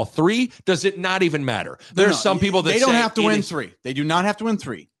to win all 3? Does it not even matter? There's some people that they don't have to win 3. They do not have to win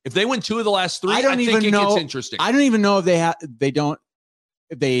 3. If they win 2 of the last 3, I think it gets interesting. I don't even know if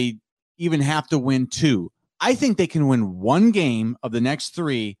they even have to win 2. I think they can win 1 game of the next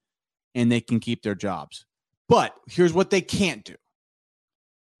 3 and they can keep their jobs. But here's what they can't do.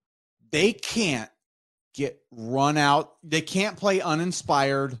 They can't get run out. They can't play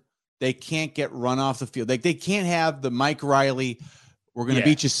uninspired. They can't get run off the field. Like, they can't have the Mike Riley, we're going to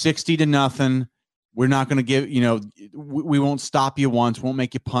beat you 60-0. We're not going to give, we won't stop you once, won't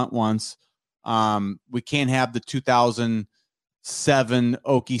make you punt once. We can't have the 2007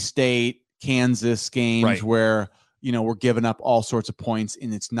 Okie State, Kansas games where, we're giving up all sorts of points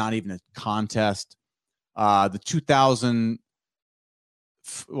and it's not even a contest. The 2000,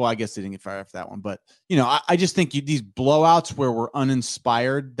 well, I guess they didn't get fired after that one, but I just think these blowouts where we're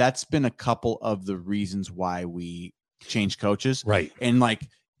uninspired, that's been a couple of the reasons why we changed coaches. Right. And like,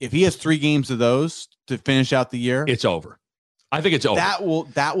 if he has 3 games of those to finish out the year, it's over. I think it's over. That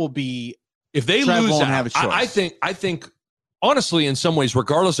will be, if they Trev lose won't out, have a choice. I think honestly, in some ways,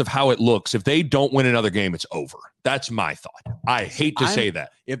 regardless of how it looks, if they don't win another game, it's over. That's my thought. I hate to say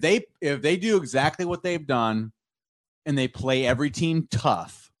that. If they do exactly what they've done and they play every team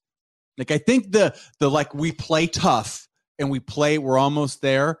tough, like, I think the like, we play tough and we're almost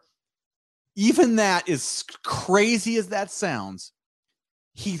there. Even that, is crazy as that sounds,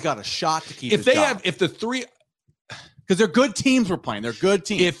 he's got a shot to keep. If the 3, because they're good teams we're playing. They're good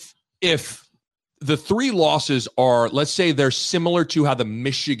teams. If the 3 losses are, let's say, they're similar to how the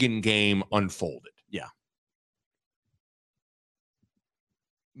Michigan game unfolded. Yeah.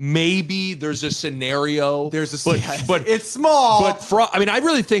 maybe there's a scenario. But but it's small. But I mean, I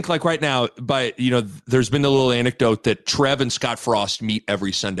really think like right now, there's been the little anecdote that Trev and Scott Frost meet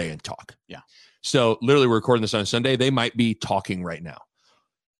every Sunday and talk. Yeah. So literally we're recording this on Sunday. They might be talking right now.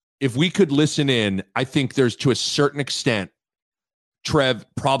 If we could listen in, I think there's to a certain extent, Trev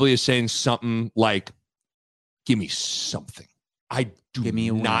probably is saying something like, give me something. I do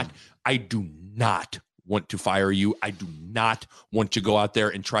not want to fire you. I do not want to go out there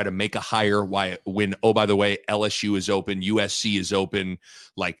and try to make a hire when, oh, by the way, LSU is open, USC is open,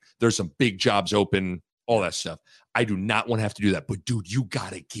 like there's some big jobs open, all that stuff. I do not want to have to do that. But dude, you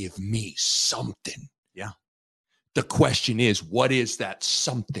got to give me something. Yeah. The question is, what is that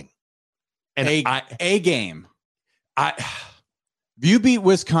something? And a game. If you beat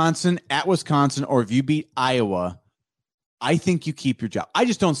Wisconsin at Wisconsin, or if you beat Iowa, I think you keep your job. I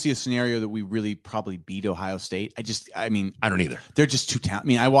just don't see a scenario that we really probably beat Ohio State. I don't either. They're just too talented. I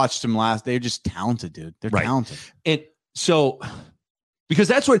mean, I watched them last. They're just talented, dude. They're talented. And so, because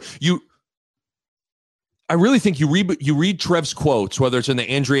that's what I really think you read Trev's quotes, whether it's in the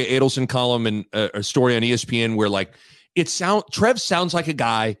Andrea Adelson column and a story on ESPN where like, Trev sounds like a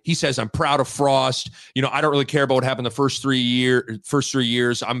guy. He says, I'm proud of Frost. I don't really care about what happened the first 3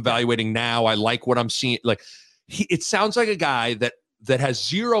 years. I'm evaluating now. I like what I'm seeing. Like, it sounds like a guy that has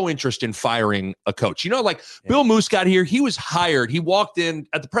zero interest in firing a coach. Bill Moose got here. He was hired. He walked in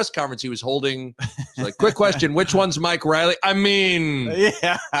at the press conference. He was holding like, quick question. Which one's Mike Riley? I mean,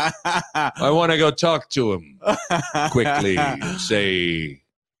 yeah. I want to go talk to him quickly. Say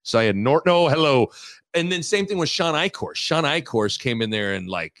Norton, hello. And then same thing with Sean Eichhorst. Sean Eichhorst came in there and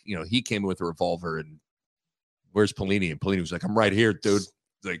he came in with a revolver and where's Pelini? And Pelini was like, I'm right here, dude.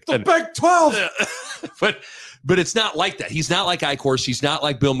 Like the Big 12. But it's not like that. He's not like Eichhorst. He's not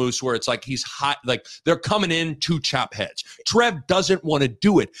like Bill Moose, where it's like he's hot. Like they're coming in to chop heads. Trev doesn't want to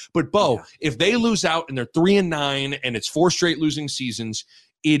do it. But Bo, if they lose out and they're 3-9 and it's 4 straight losing seasons,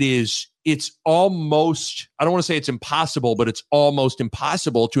 it's almost, I don't want to say it's impossible, but it's almost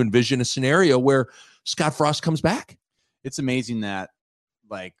impossible to envision a scenario where Scott Frost comes back. It's amazing that,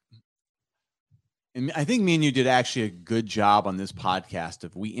 and I think me and you did actually a good job on this podcast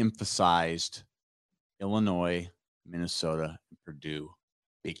of we emphasized Illinois, Minnesota, and Purdue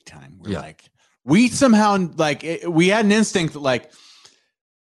big time. We somehow we had an instinct that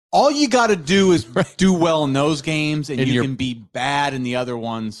all you got to do is do well in those games, and you can be bad in the other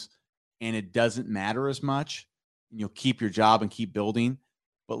ones, and it doesn't matter as much. And you'll keep your job and keep building.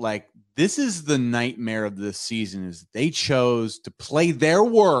 But this is the nightmare of this season: is they chose to play their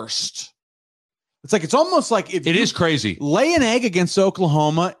worst. It's almost like if it is crazy. Lay an egg against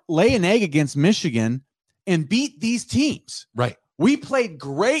Oklahoma, lay an egg against Michigan, and beat these teams. Right. We played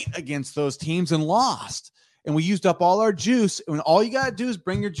great against those teams and lost. And we used up all our juice. And all you got to do is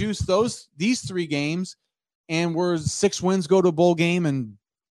bring your juice these 3 games, and we're 6 wins, go to a bowl game, and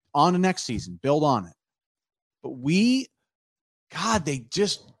on to next season. Build on it. But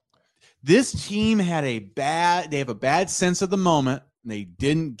this team had they have a bad sense of the moment. And they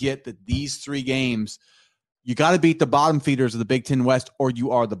didn't get that these 3 games, you got to beat the bottom feeders of the Big Ten West, or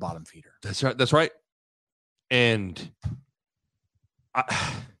you are the bottom feeder. That's right. That's right. And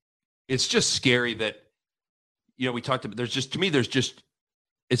it's just scary that, we talked about,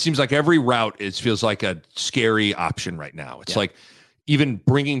 it seems like every route feels like a scary option right now. It's like even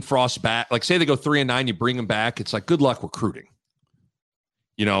bringing Frost back, like say they go 3-9, you bring him back. It's like, good luck recruiting,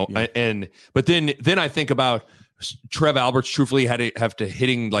 but then I think about Trev Alberts truthfully had to have to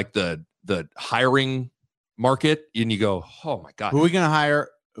hitting the hiring market, and you go, oh my God, who are we going to hire?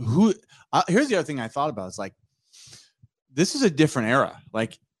 Here's the other thing I thought about. It's this is a different era.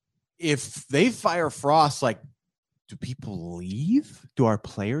 If they fire Frost, do people leave? Do our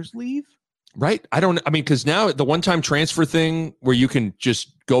players leave? Right. Because now the one-time transfer thing where you can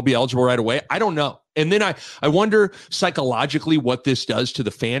just go be eligible right away, I don't know. And then I wonder psychologically what this does to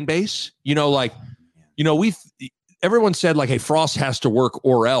the fan base. Everyone said hey, Frost has to work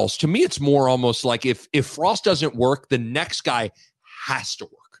or else. To me, it's more almost like if Frost doesn't work, the next guy has to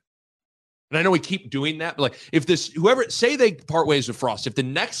work. And I know we keep doing that, but if whoever say they part ways with Frost, if the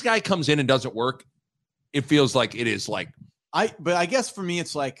next guy comes in and doesn't work, it feels like it is but I guess for me,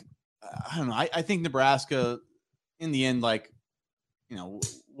 it's I don't know. I think Nebraska in the end,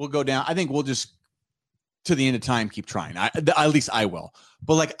 we'll go down. I think we'll just to the end of time keep trying. At least I will.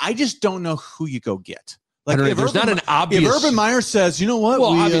 But I just don't know who you go get. There's not an obvious. If Urban Meyer says, you know what?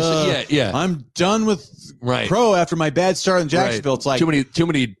 Well, obviously, I'm done with pro after my bad start in Jacksonville. It's too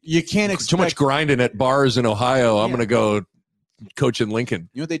many. You can't expect too much grinding at bars in Ohio. I'm going to go coach in Lincoln.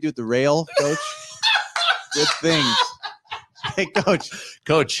 You know what they do at the rail, coach? Good things. Hey,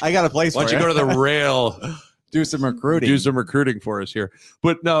 Coach, I got a place Why for don't you go to the rail? Do some recruiting. Do some recruiting for us here.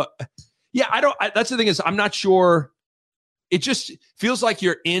 But no, yeah, that's the thing is I'm not sure. It just feels like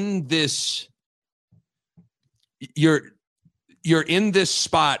you're in this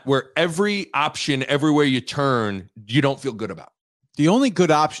spot where every option, everywhere you turn, you don't feel good about. The only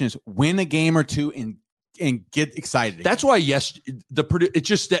good option is win a game or two and get excited again. That's why, yes, it's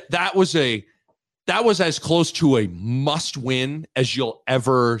just that was as close to a must win as you'll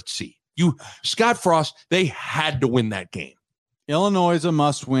ever see. Scott Frost, they had to win that game. Illinois is a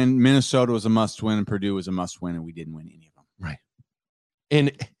must win. Minnesota was a must win, and Purdue was a must win, and we didn't win any of them. Right.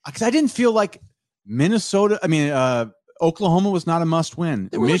 And because I didn't feel like Oklahoma was not a must win.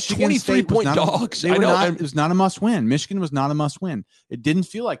 They were Michigan like 23-point dogs. It was not a must win. Michigan was not a must win. It didn't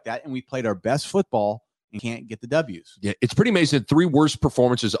feel like that, and we played our best football and can't get the W's. Yeah, it's pretty amazing. The 3 worst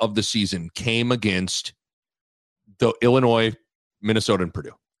performances of the season came against the Illinois, Minnesota, and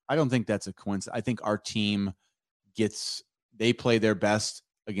Purdue. I don't think that's a coincidence. I think our team they play their best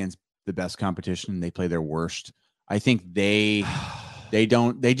against the best competition. They play their worst. I think they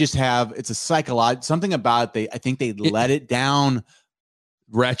just have, it's a psychological, something about I think they let it down.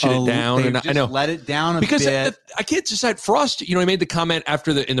 Ratchet it down. And I know. Let it down a because bit. I can't decide. Frost, he made the comment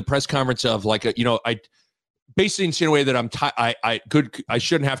in the press conference of I basically insinuated that I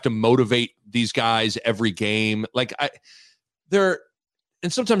shouldn't have to motivate these guys every game.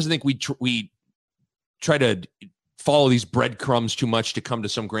 And sometimes I think we try to follow these breadcrumbs too much to come to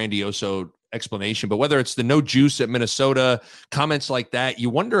some grandiose explanation. But whether it's the no juice at Minnesota, comments like that, you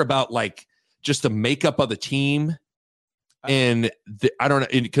wonder about just the makeup of the team. And I don't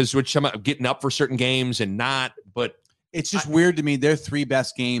know, because which I'm getting up for certain games and not, but it's just weird to me. Their 3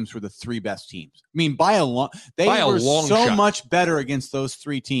 best games were the 3 best teams. I mean, by a long shot. Much better against those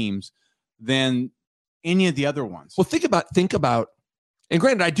 3 teams than any of the other ones. Well, think about, and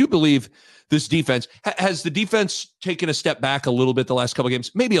granted, I do believe this defense has the defense taken a step back a little bit the last couple of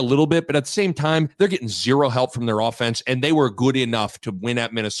games, maybe a little bit, but at the same time, they're getting zero help from their offense, and they were good enough to win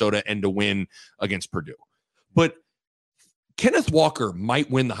at Minnesota and to win against Purdue. But Kenneth Walker might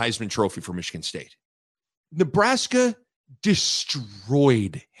win the Heisman Trophy for Michigan State. Nebraska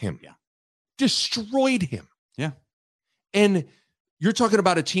destroyed him. Yeah. Destroyed him. Yeah. And you're talking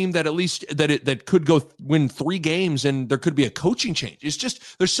about a team that at least that could go win 3 games and there could be a coaching change. It's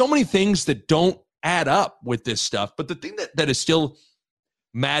just, there's so many things that don't add up with this stuff. But the thing that is still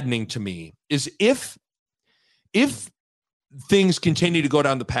maddening to me is if things continue to go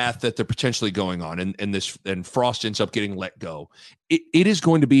down the path that they're potentially going on and Frost ends up getting let go, it is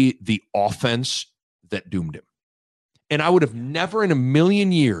going to be the offense that doomed him. And I would have never in a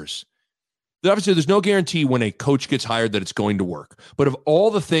million years, obviously there's no guarantee when a coach gets hired that it's going to work. But of all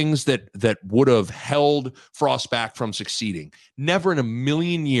the things that would have held Frost back from succeeding, never in a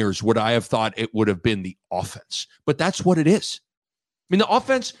million years would I have thought it would have been the offense. But that's what it is. I mean, the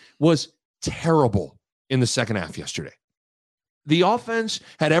offense was terrible in the second half yesterday. The offense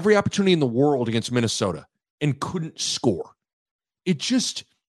had every opportunity in the world against Minnesota and couldn't score. It just,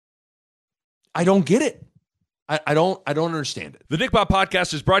 I don't get it. I don't understand it. The Nick Bob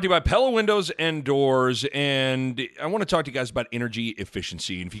Podcast is brought to you by Pella Windows and Doors, and I want to talk to you guys about energy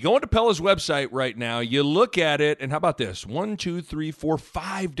efficiency. And if you go into Pella's website right now, you look at it, and how about this? 1, 2, 3, 4,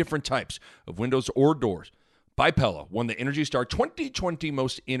 5 different types of windows or doors by Pella won the Energy Star 2020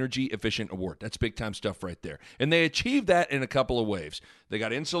 Most Energy Efficient Award. That's big time stuff right there. And they achieved that in a couple of ways. They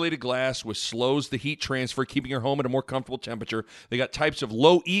got insulated glass, which slows the heat transfer, keeping your home at a more comfortable temperature. They got types of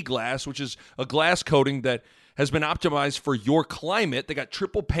low E glass, which is a glass coating that has been optimized for your climate. They got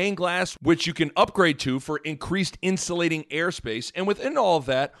triple pane glass, which you can upgrade to for increased insulating airspace. And within all of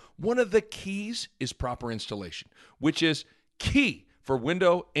that, one of the keys is proper installation, which is key for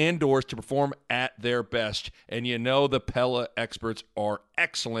window and doors to perform at their best. And you know the Pella experts are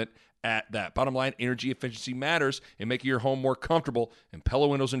excellent at that. Bottom line, energy efficiency matters in making your home more comfortable, and Pella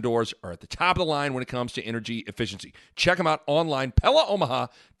windows and doors are at the top of the line when it comes to energy efficiency. Check them out online,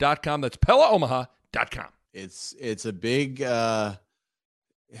 PellaOmaha.com. That's PellaOmaha.com. It's a big it's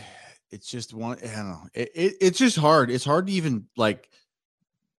just one, I don't know, it's just hard. It's hard to even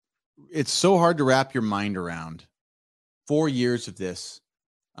it's so hard to wrap your mind around 4 years of this.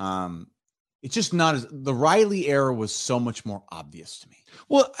 It's just not as, the Riley era was so much more obvious to me.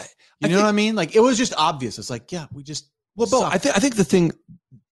 Well, you know what I mean? It was just obvious. It's we just, Bill, I think the thing,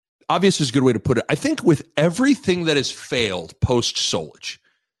 obvious is a good way to put it. I think with everything that has failed post Solich,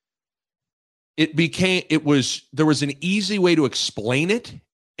 there was an easy way to explain it,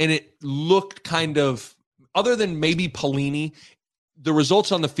 and it looked kind of, other than maybe Pelini, the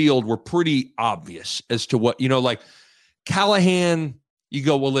results on the field were pretty obvious as to what, Callahan, you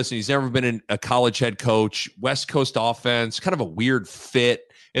go, well, listen, he's never been a college head coach, West Coast offense, kind of a weird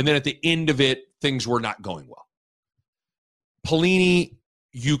fit. And then at the end of it, things were not going well. Pelini,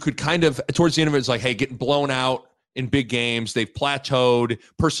 you could kind of, towards the end of it, it's like, hey, getting blown out in big games. They've plateaued.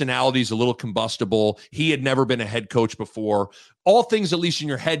 Personality's a little combustible. He had never been a head coach before. All things, at least in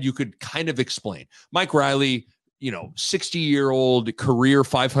your head, you could kind of explain. Mike Riley, 60-year-old career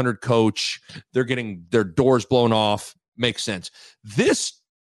 500 coach. They're getting their doors blown off. Makes sense.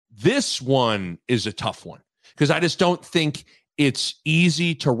 This one is a tough one because I just don't think it's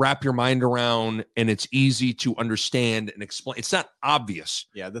easy to wrap your mind around and it's easy to understand and explain. It's not obvious.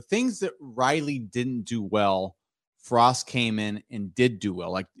 Yeah, the things that Riley didn't do well, Frost came in and did do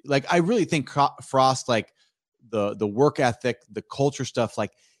well. Like I really think Frost, like the work ethic, the culture stuff,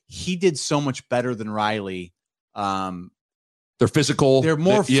 like he did so much better than Riley. They're physical. They're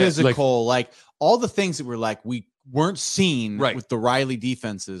more physical. Like all the things that were like we weren't seeing with the Riley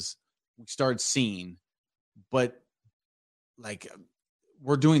defenses, we started seeing, but like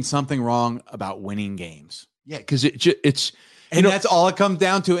we're doing something wrong about winning games. Yeah, because it's that's all it comes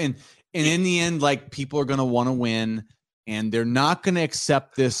down to. And in the end, like people are going to want to win, and they're not going to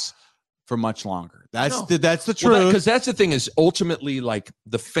accept this for much longer. That's the truth. Because that's the thing is ultimately like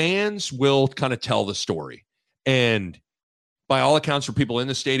the fans will kind of tell the story, and by all accounts, for people in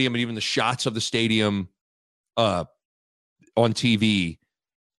the stadium and even the shots of the stadium on TV.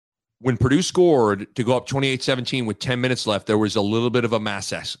 When Purdue scored to go up 28-17 with 10 minutes left, there was a little bit of a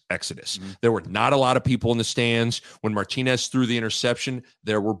mass exodus. Mm-hmm. There were not a lot of people in the stands. When Martinez threw the interception,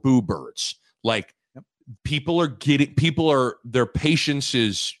 there were boo birds. Like their patience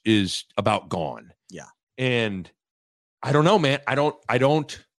is about gone. Yeah. And I don't know, man. I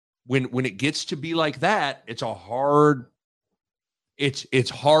don't when it gets to be like that, it's hard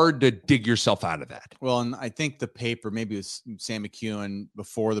to dig yourself out of that. Well, and I think the paper, maybe it was Sam McEwen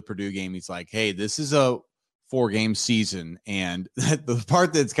before the Purdue game, he's like, hey, this is a 4-game season. And the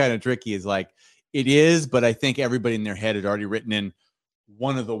part that's kind of tricky is like, it is, but I think everybody in their head had already written in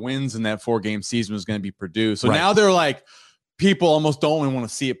one of the wins in that 4-game season was going to be Purdue. So now they're like, people almost don't even want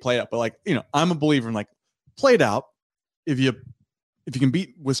to see it played out. But like, I'm a believer in like played out. If you can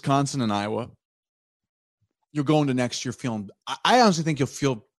beat Wisconsin and Iowa, you'll go into next year feeling, I honestly think you'll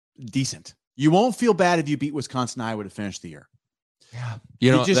feel decent. You won't feel bad if you beat Wisconsin, Iowa to finish the year. Yeah.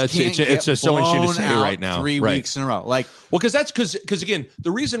 It's just so interesting to say right now. 3 weeks in a row. Like, well, because again,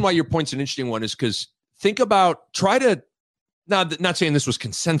 the reason why your point's an interesting one is because not saying this was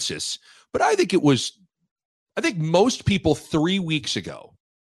consensus, but I think most people 3 weeks ago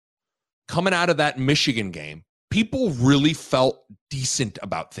coming out of that Michigan game, people really felt decent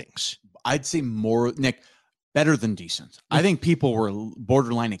about things. I'd say more, Nick, better than decent. I think people were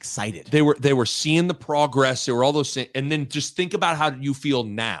borderline excited. They were seeing the progress. There were all those things. And then just think about how you feel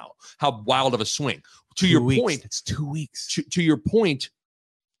now, how wild of a swing. To your point, it's 2 weeks. To your point,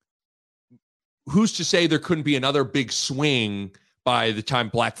 who's to say there couldn't be another big swing by the time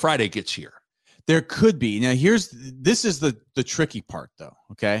Black Friday gets here? There could be. Now, this is the tricky part, though,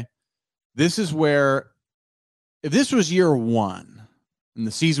 okay? This is where, if this was year 1 and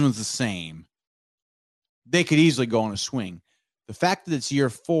the season was the same, they could easily go on a swing. The fact that it's year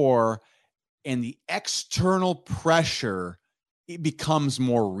 4 and the external pressure, it becomes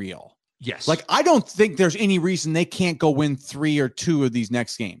more real. Yes. Like, I don't think there's any reason they can't go win 3 or 2 of these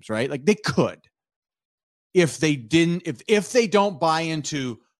next games, right? Like, they could. If they don't buy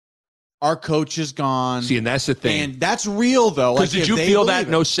into our coach is gone. See, and that's the thing. And that's real, though. Because did you feel that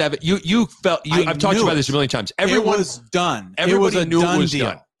in 07? You felt, I've talked about this a million times. Everyone was done. Everybody knew it was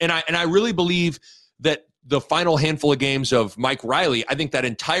done. And I really believe that the final handful of games of Mike Riley, I think that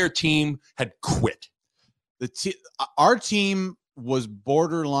entire team had quit. Our team was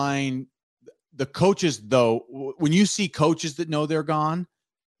borderline. The coaches, though, when you see coaches that know they're gone,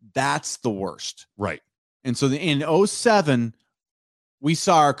 that's the worst. Right. And so in 07, we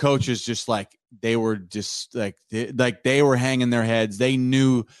saw our coaches just like they were just like they were hanging their heads. They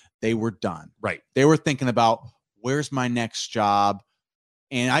knew they were done. Right. They were thinking about, where's my next job?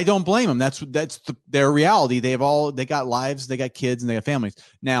 And I don't blame them. That's their reality. They got lives, they got kids, and they got families.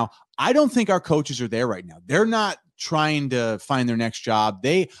 Now, I don't think our coaches are there right now. They're not trying to find their next job.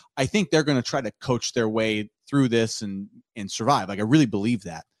 I think they're going to try to coach their way through this and survive. Like, I really believe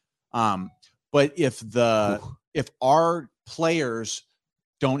that. But if our players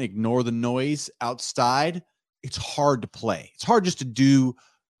don't ignore the noise outside, it's hard to play. It's hard just to do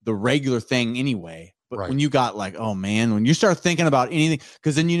the regular thing anyway. But when you got like, oh man, when you start thinking about anything,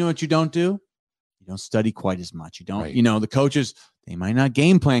 because then you know what you don't do? You don't study quite as much. You don't, the coaches, they might not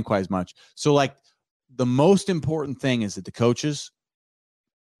game plan quite as much. So like the most important thing is that the coaches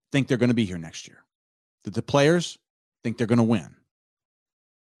think they're going to be here next year, that the players think they're going to win,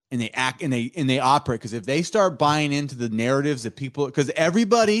 and they act and they operate. Because if they start buying into the narratives that people, because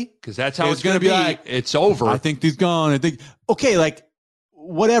that's how it's going to be. Like, it's over. I think he's gone. I think, okay, like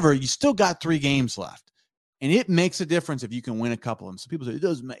whatever. You still got 3 games left, and it makes a difference if you can win a couple of them. So people say it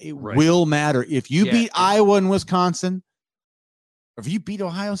doesn't. It will matter if you beat Iowa and Wisconsin. Or if you beat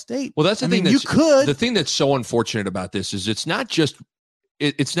Ohio State. Well, that's the thing. You could. The thing that's so unfortunate about this is it's not just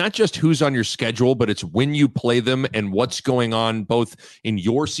who's on your schedule, but it's when you play them and what's going on both in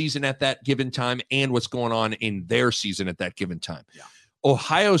your season at that given time and what's going on in their season at that given time. Yeah.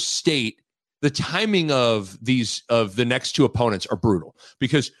 Ohio State, the timing of the next 2 opponents are brutal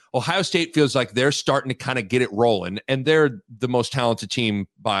because Ohio State feels like they're starting to kind of get it rolling, and they're the most talented team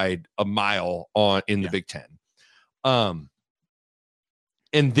by a mile in the Big Ten.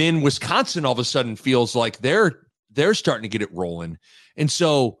 And then Wisconsin all of a sudden feels like they're starting to get it rolling. And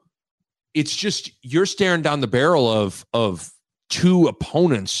so it's just you're staring down the barrel of 2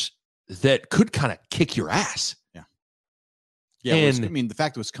 opponents that could kind of kick your ass. Yeah. Yeah. And the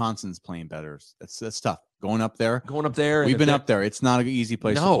fact that Wisconsin's playing better, that's tough. Going up there. We've been up there. It's not an easy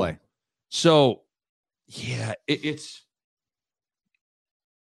place to play. So, yeah, it's.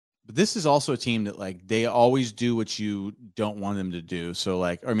 But this is also a team that, like, they always do what you don't want them to do. So,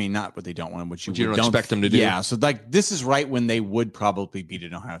 like, I mean, not what they don't want, what you don't expect them to do. Yeah. So, like, this is right when they would probably beat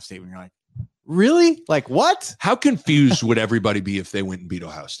an Ohio State when you're like, really? Like, what? How confused would everybody be if they went and beat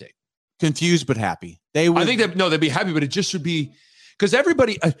Ohio State? Confused but happy. They would. I think they'd be happy, but it just would be because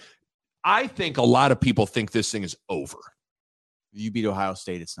everybody. I think a lot of people think this thing is over. You beat Ohio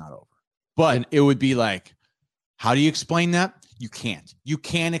State, it's not over. But it would be like, how do you explain that? You can't. You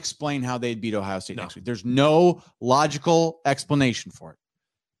can't explain how they'd beat Ohio State next week. There's no logical explanation for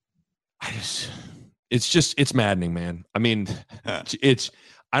it. It's maddening, man. I mean,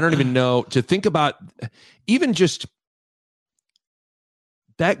 I don't even know to think about even just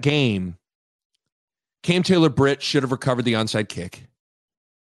that game. Cam Taylor-Britt should have recovered the onside kick.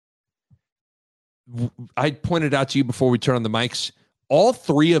 I pointed out to you before we turn on the mics, all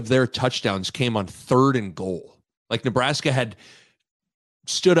 3 of their touchdowns came on 3rd and goal. Like Nebraska had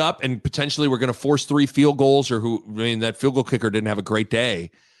stood up and potentially were going to force 3 field goals, that field goal kicker didn't have a great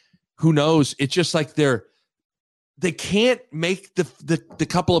day. Who knows? It's just like they can't make the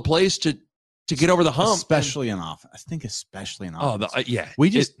couple of plays to get over the hump. Especially in offense. I think especially in offense. Yeah. We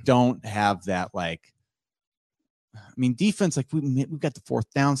just don't have that, like, I mean, defense, like we've got the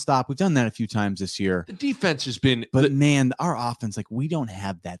 4th down stop. We've done that a few times this year. The defense has been, but man, our offense, like, we don't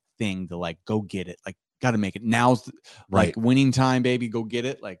have that thing to, like, go get it. Like, got to make it. Now's like winning time, baby. Go get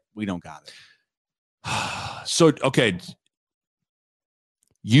it. Like, we don't got it. So, okay.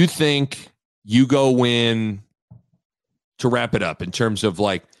 You think you go win to wrap it up in terms of,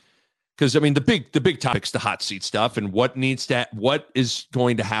 like, because I mean, the big topic's the hot seat stuff and what is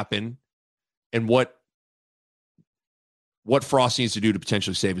going to happen and what Frost needs to do to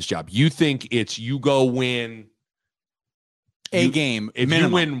potentially save his job. You think it's you go win a game. If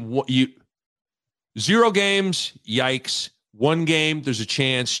minimum. You win 0 games, yikes. 1 game, there's a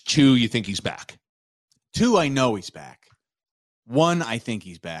chance. 2, you think he's back. 2, I know he's back. 1, I think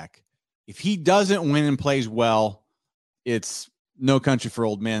he's back. If he doesn't win and plays well, it's no country for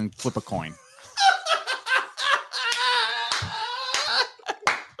old men. Flip a coin.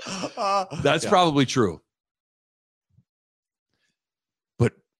 That's probably true.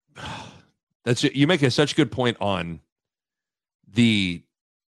 But that's it. You make such a good point on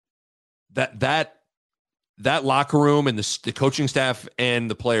that locker room and the coaching staff and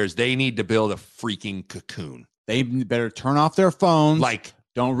the players. They need to build a freaking cocoon. They better turn off their phones. Like,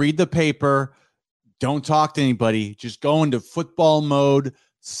 don't read the paper. Don't talk to anybody. Just go into football mode,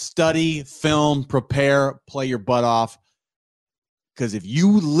 study, film, prepare, play your butt off. Because if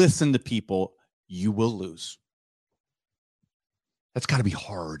you listen to people, you will lose. That's got to be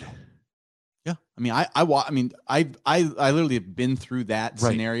hard. Yeah. I mean, I literally have been through that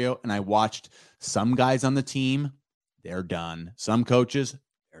scenario, and I watched some guys on the team, they're done. Some coaches,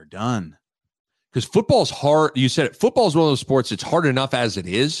 they're done. Because football's hard. You said it. Football is one of those sports. It's hard enough as it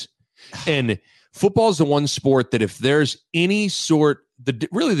is. And football is the one sport that if there's any sort,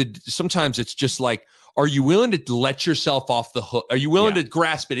 sometimes it's just like, are you willing to let yourself off the hook? Are you willing to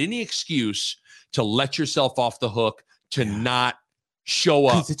grasp at any excuse to let yourself off the hook to not show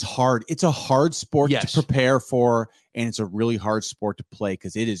up? It's hard. It's a hard sport to prepare for, and it's a really hard sport to play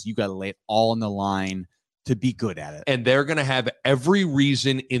because you got to lay it all on the line to be good at it. And they're going to have every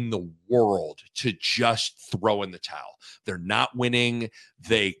reason in the world to just throw in the towel. They're not winning.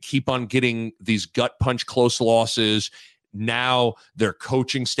 They keep on getting these gut punch close losses. Now their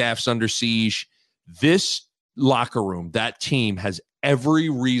coaching staff's under siege. This locker room, that team has every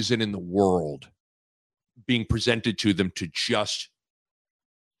reason in the world being presented to them to just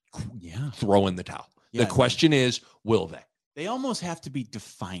throw in the towel. The question is, will they? They almost have to be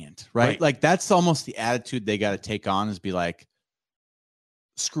defiant, right? Like that's almost the attitude they got to take on, is be like,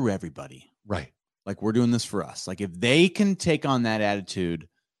 screw everybody. Right. Like, we're doing this for us. Like, if they can take on that attitude,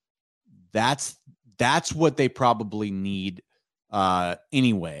 that's what they probably need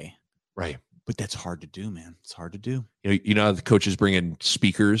anyway. Right. But that's hard to do, man. It's hard to do. You know how the coaches bring in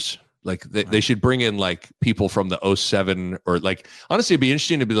speakers? Like they should bring in like people from the 07, or like, honestly, it'd be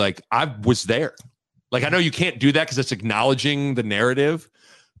interesting to be like, I was there. Like, I know you can't do that because it's acknowledging the narrative,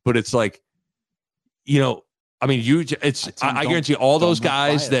 but it's like, I mean, I guarantee all those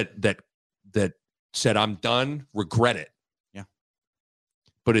guys that said, I'm done, regret it. Yeah.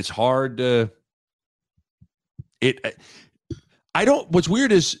 But it's hard to, what's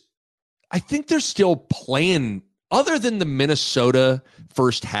weird is I think they're still playing, other than the Minnesota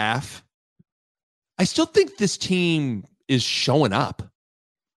first half. I still think this team is showing up.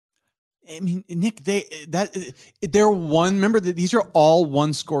 I mean, Nick, they're one. Remember that these are all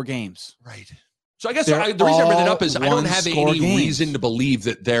 1-score games, right? So I guess the reason I bring that up is I don't have any reason to believe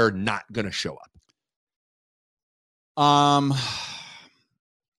that they're not going to show up.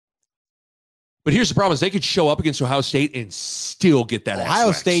 But here's the problem: is they could show up against Ohio State and still get that.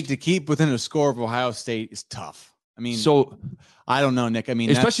 Ohio State, to keep within a score of Ohio State is tough. I mean, so I don't know, Nick. I mean,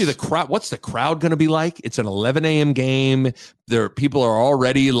 especially the crowd. What's the crowd going to be like? It's an 11 a.m. game. People are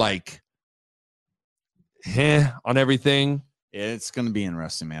already like, on everything. It's going to be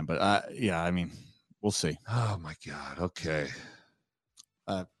interesting, man. But I mean, we'll see. Oh my God. Okay.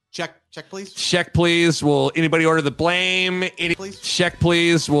 Check, please. Check, please. Will anybody order the blame? Please. Check,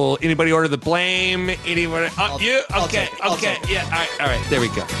 please. Will anybody order the blame? Anybody? You? Okay. Okay. Yeah. All right. There we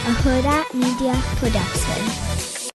go. A Huda Media Production.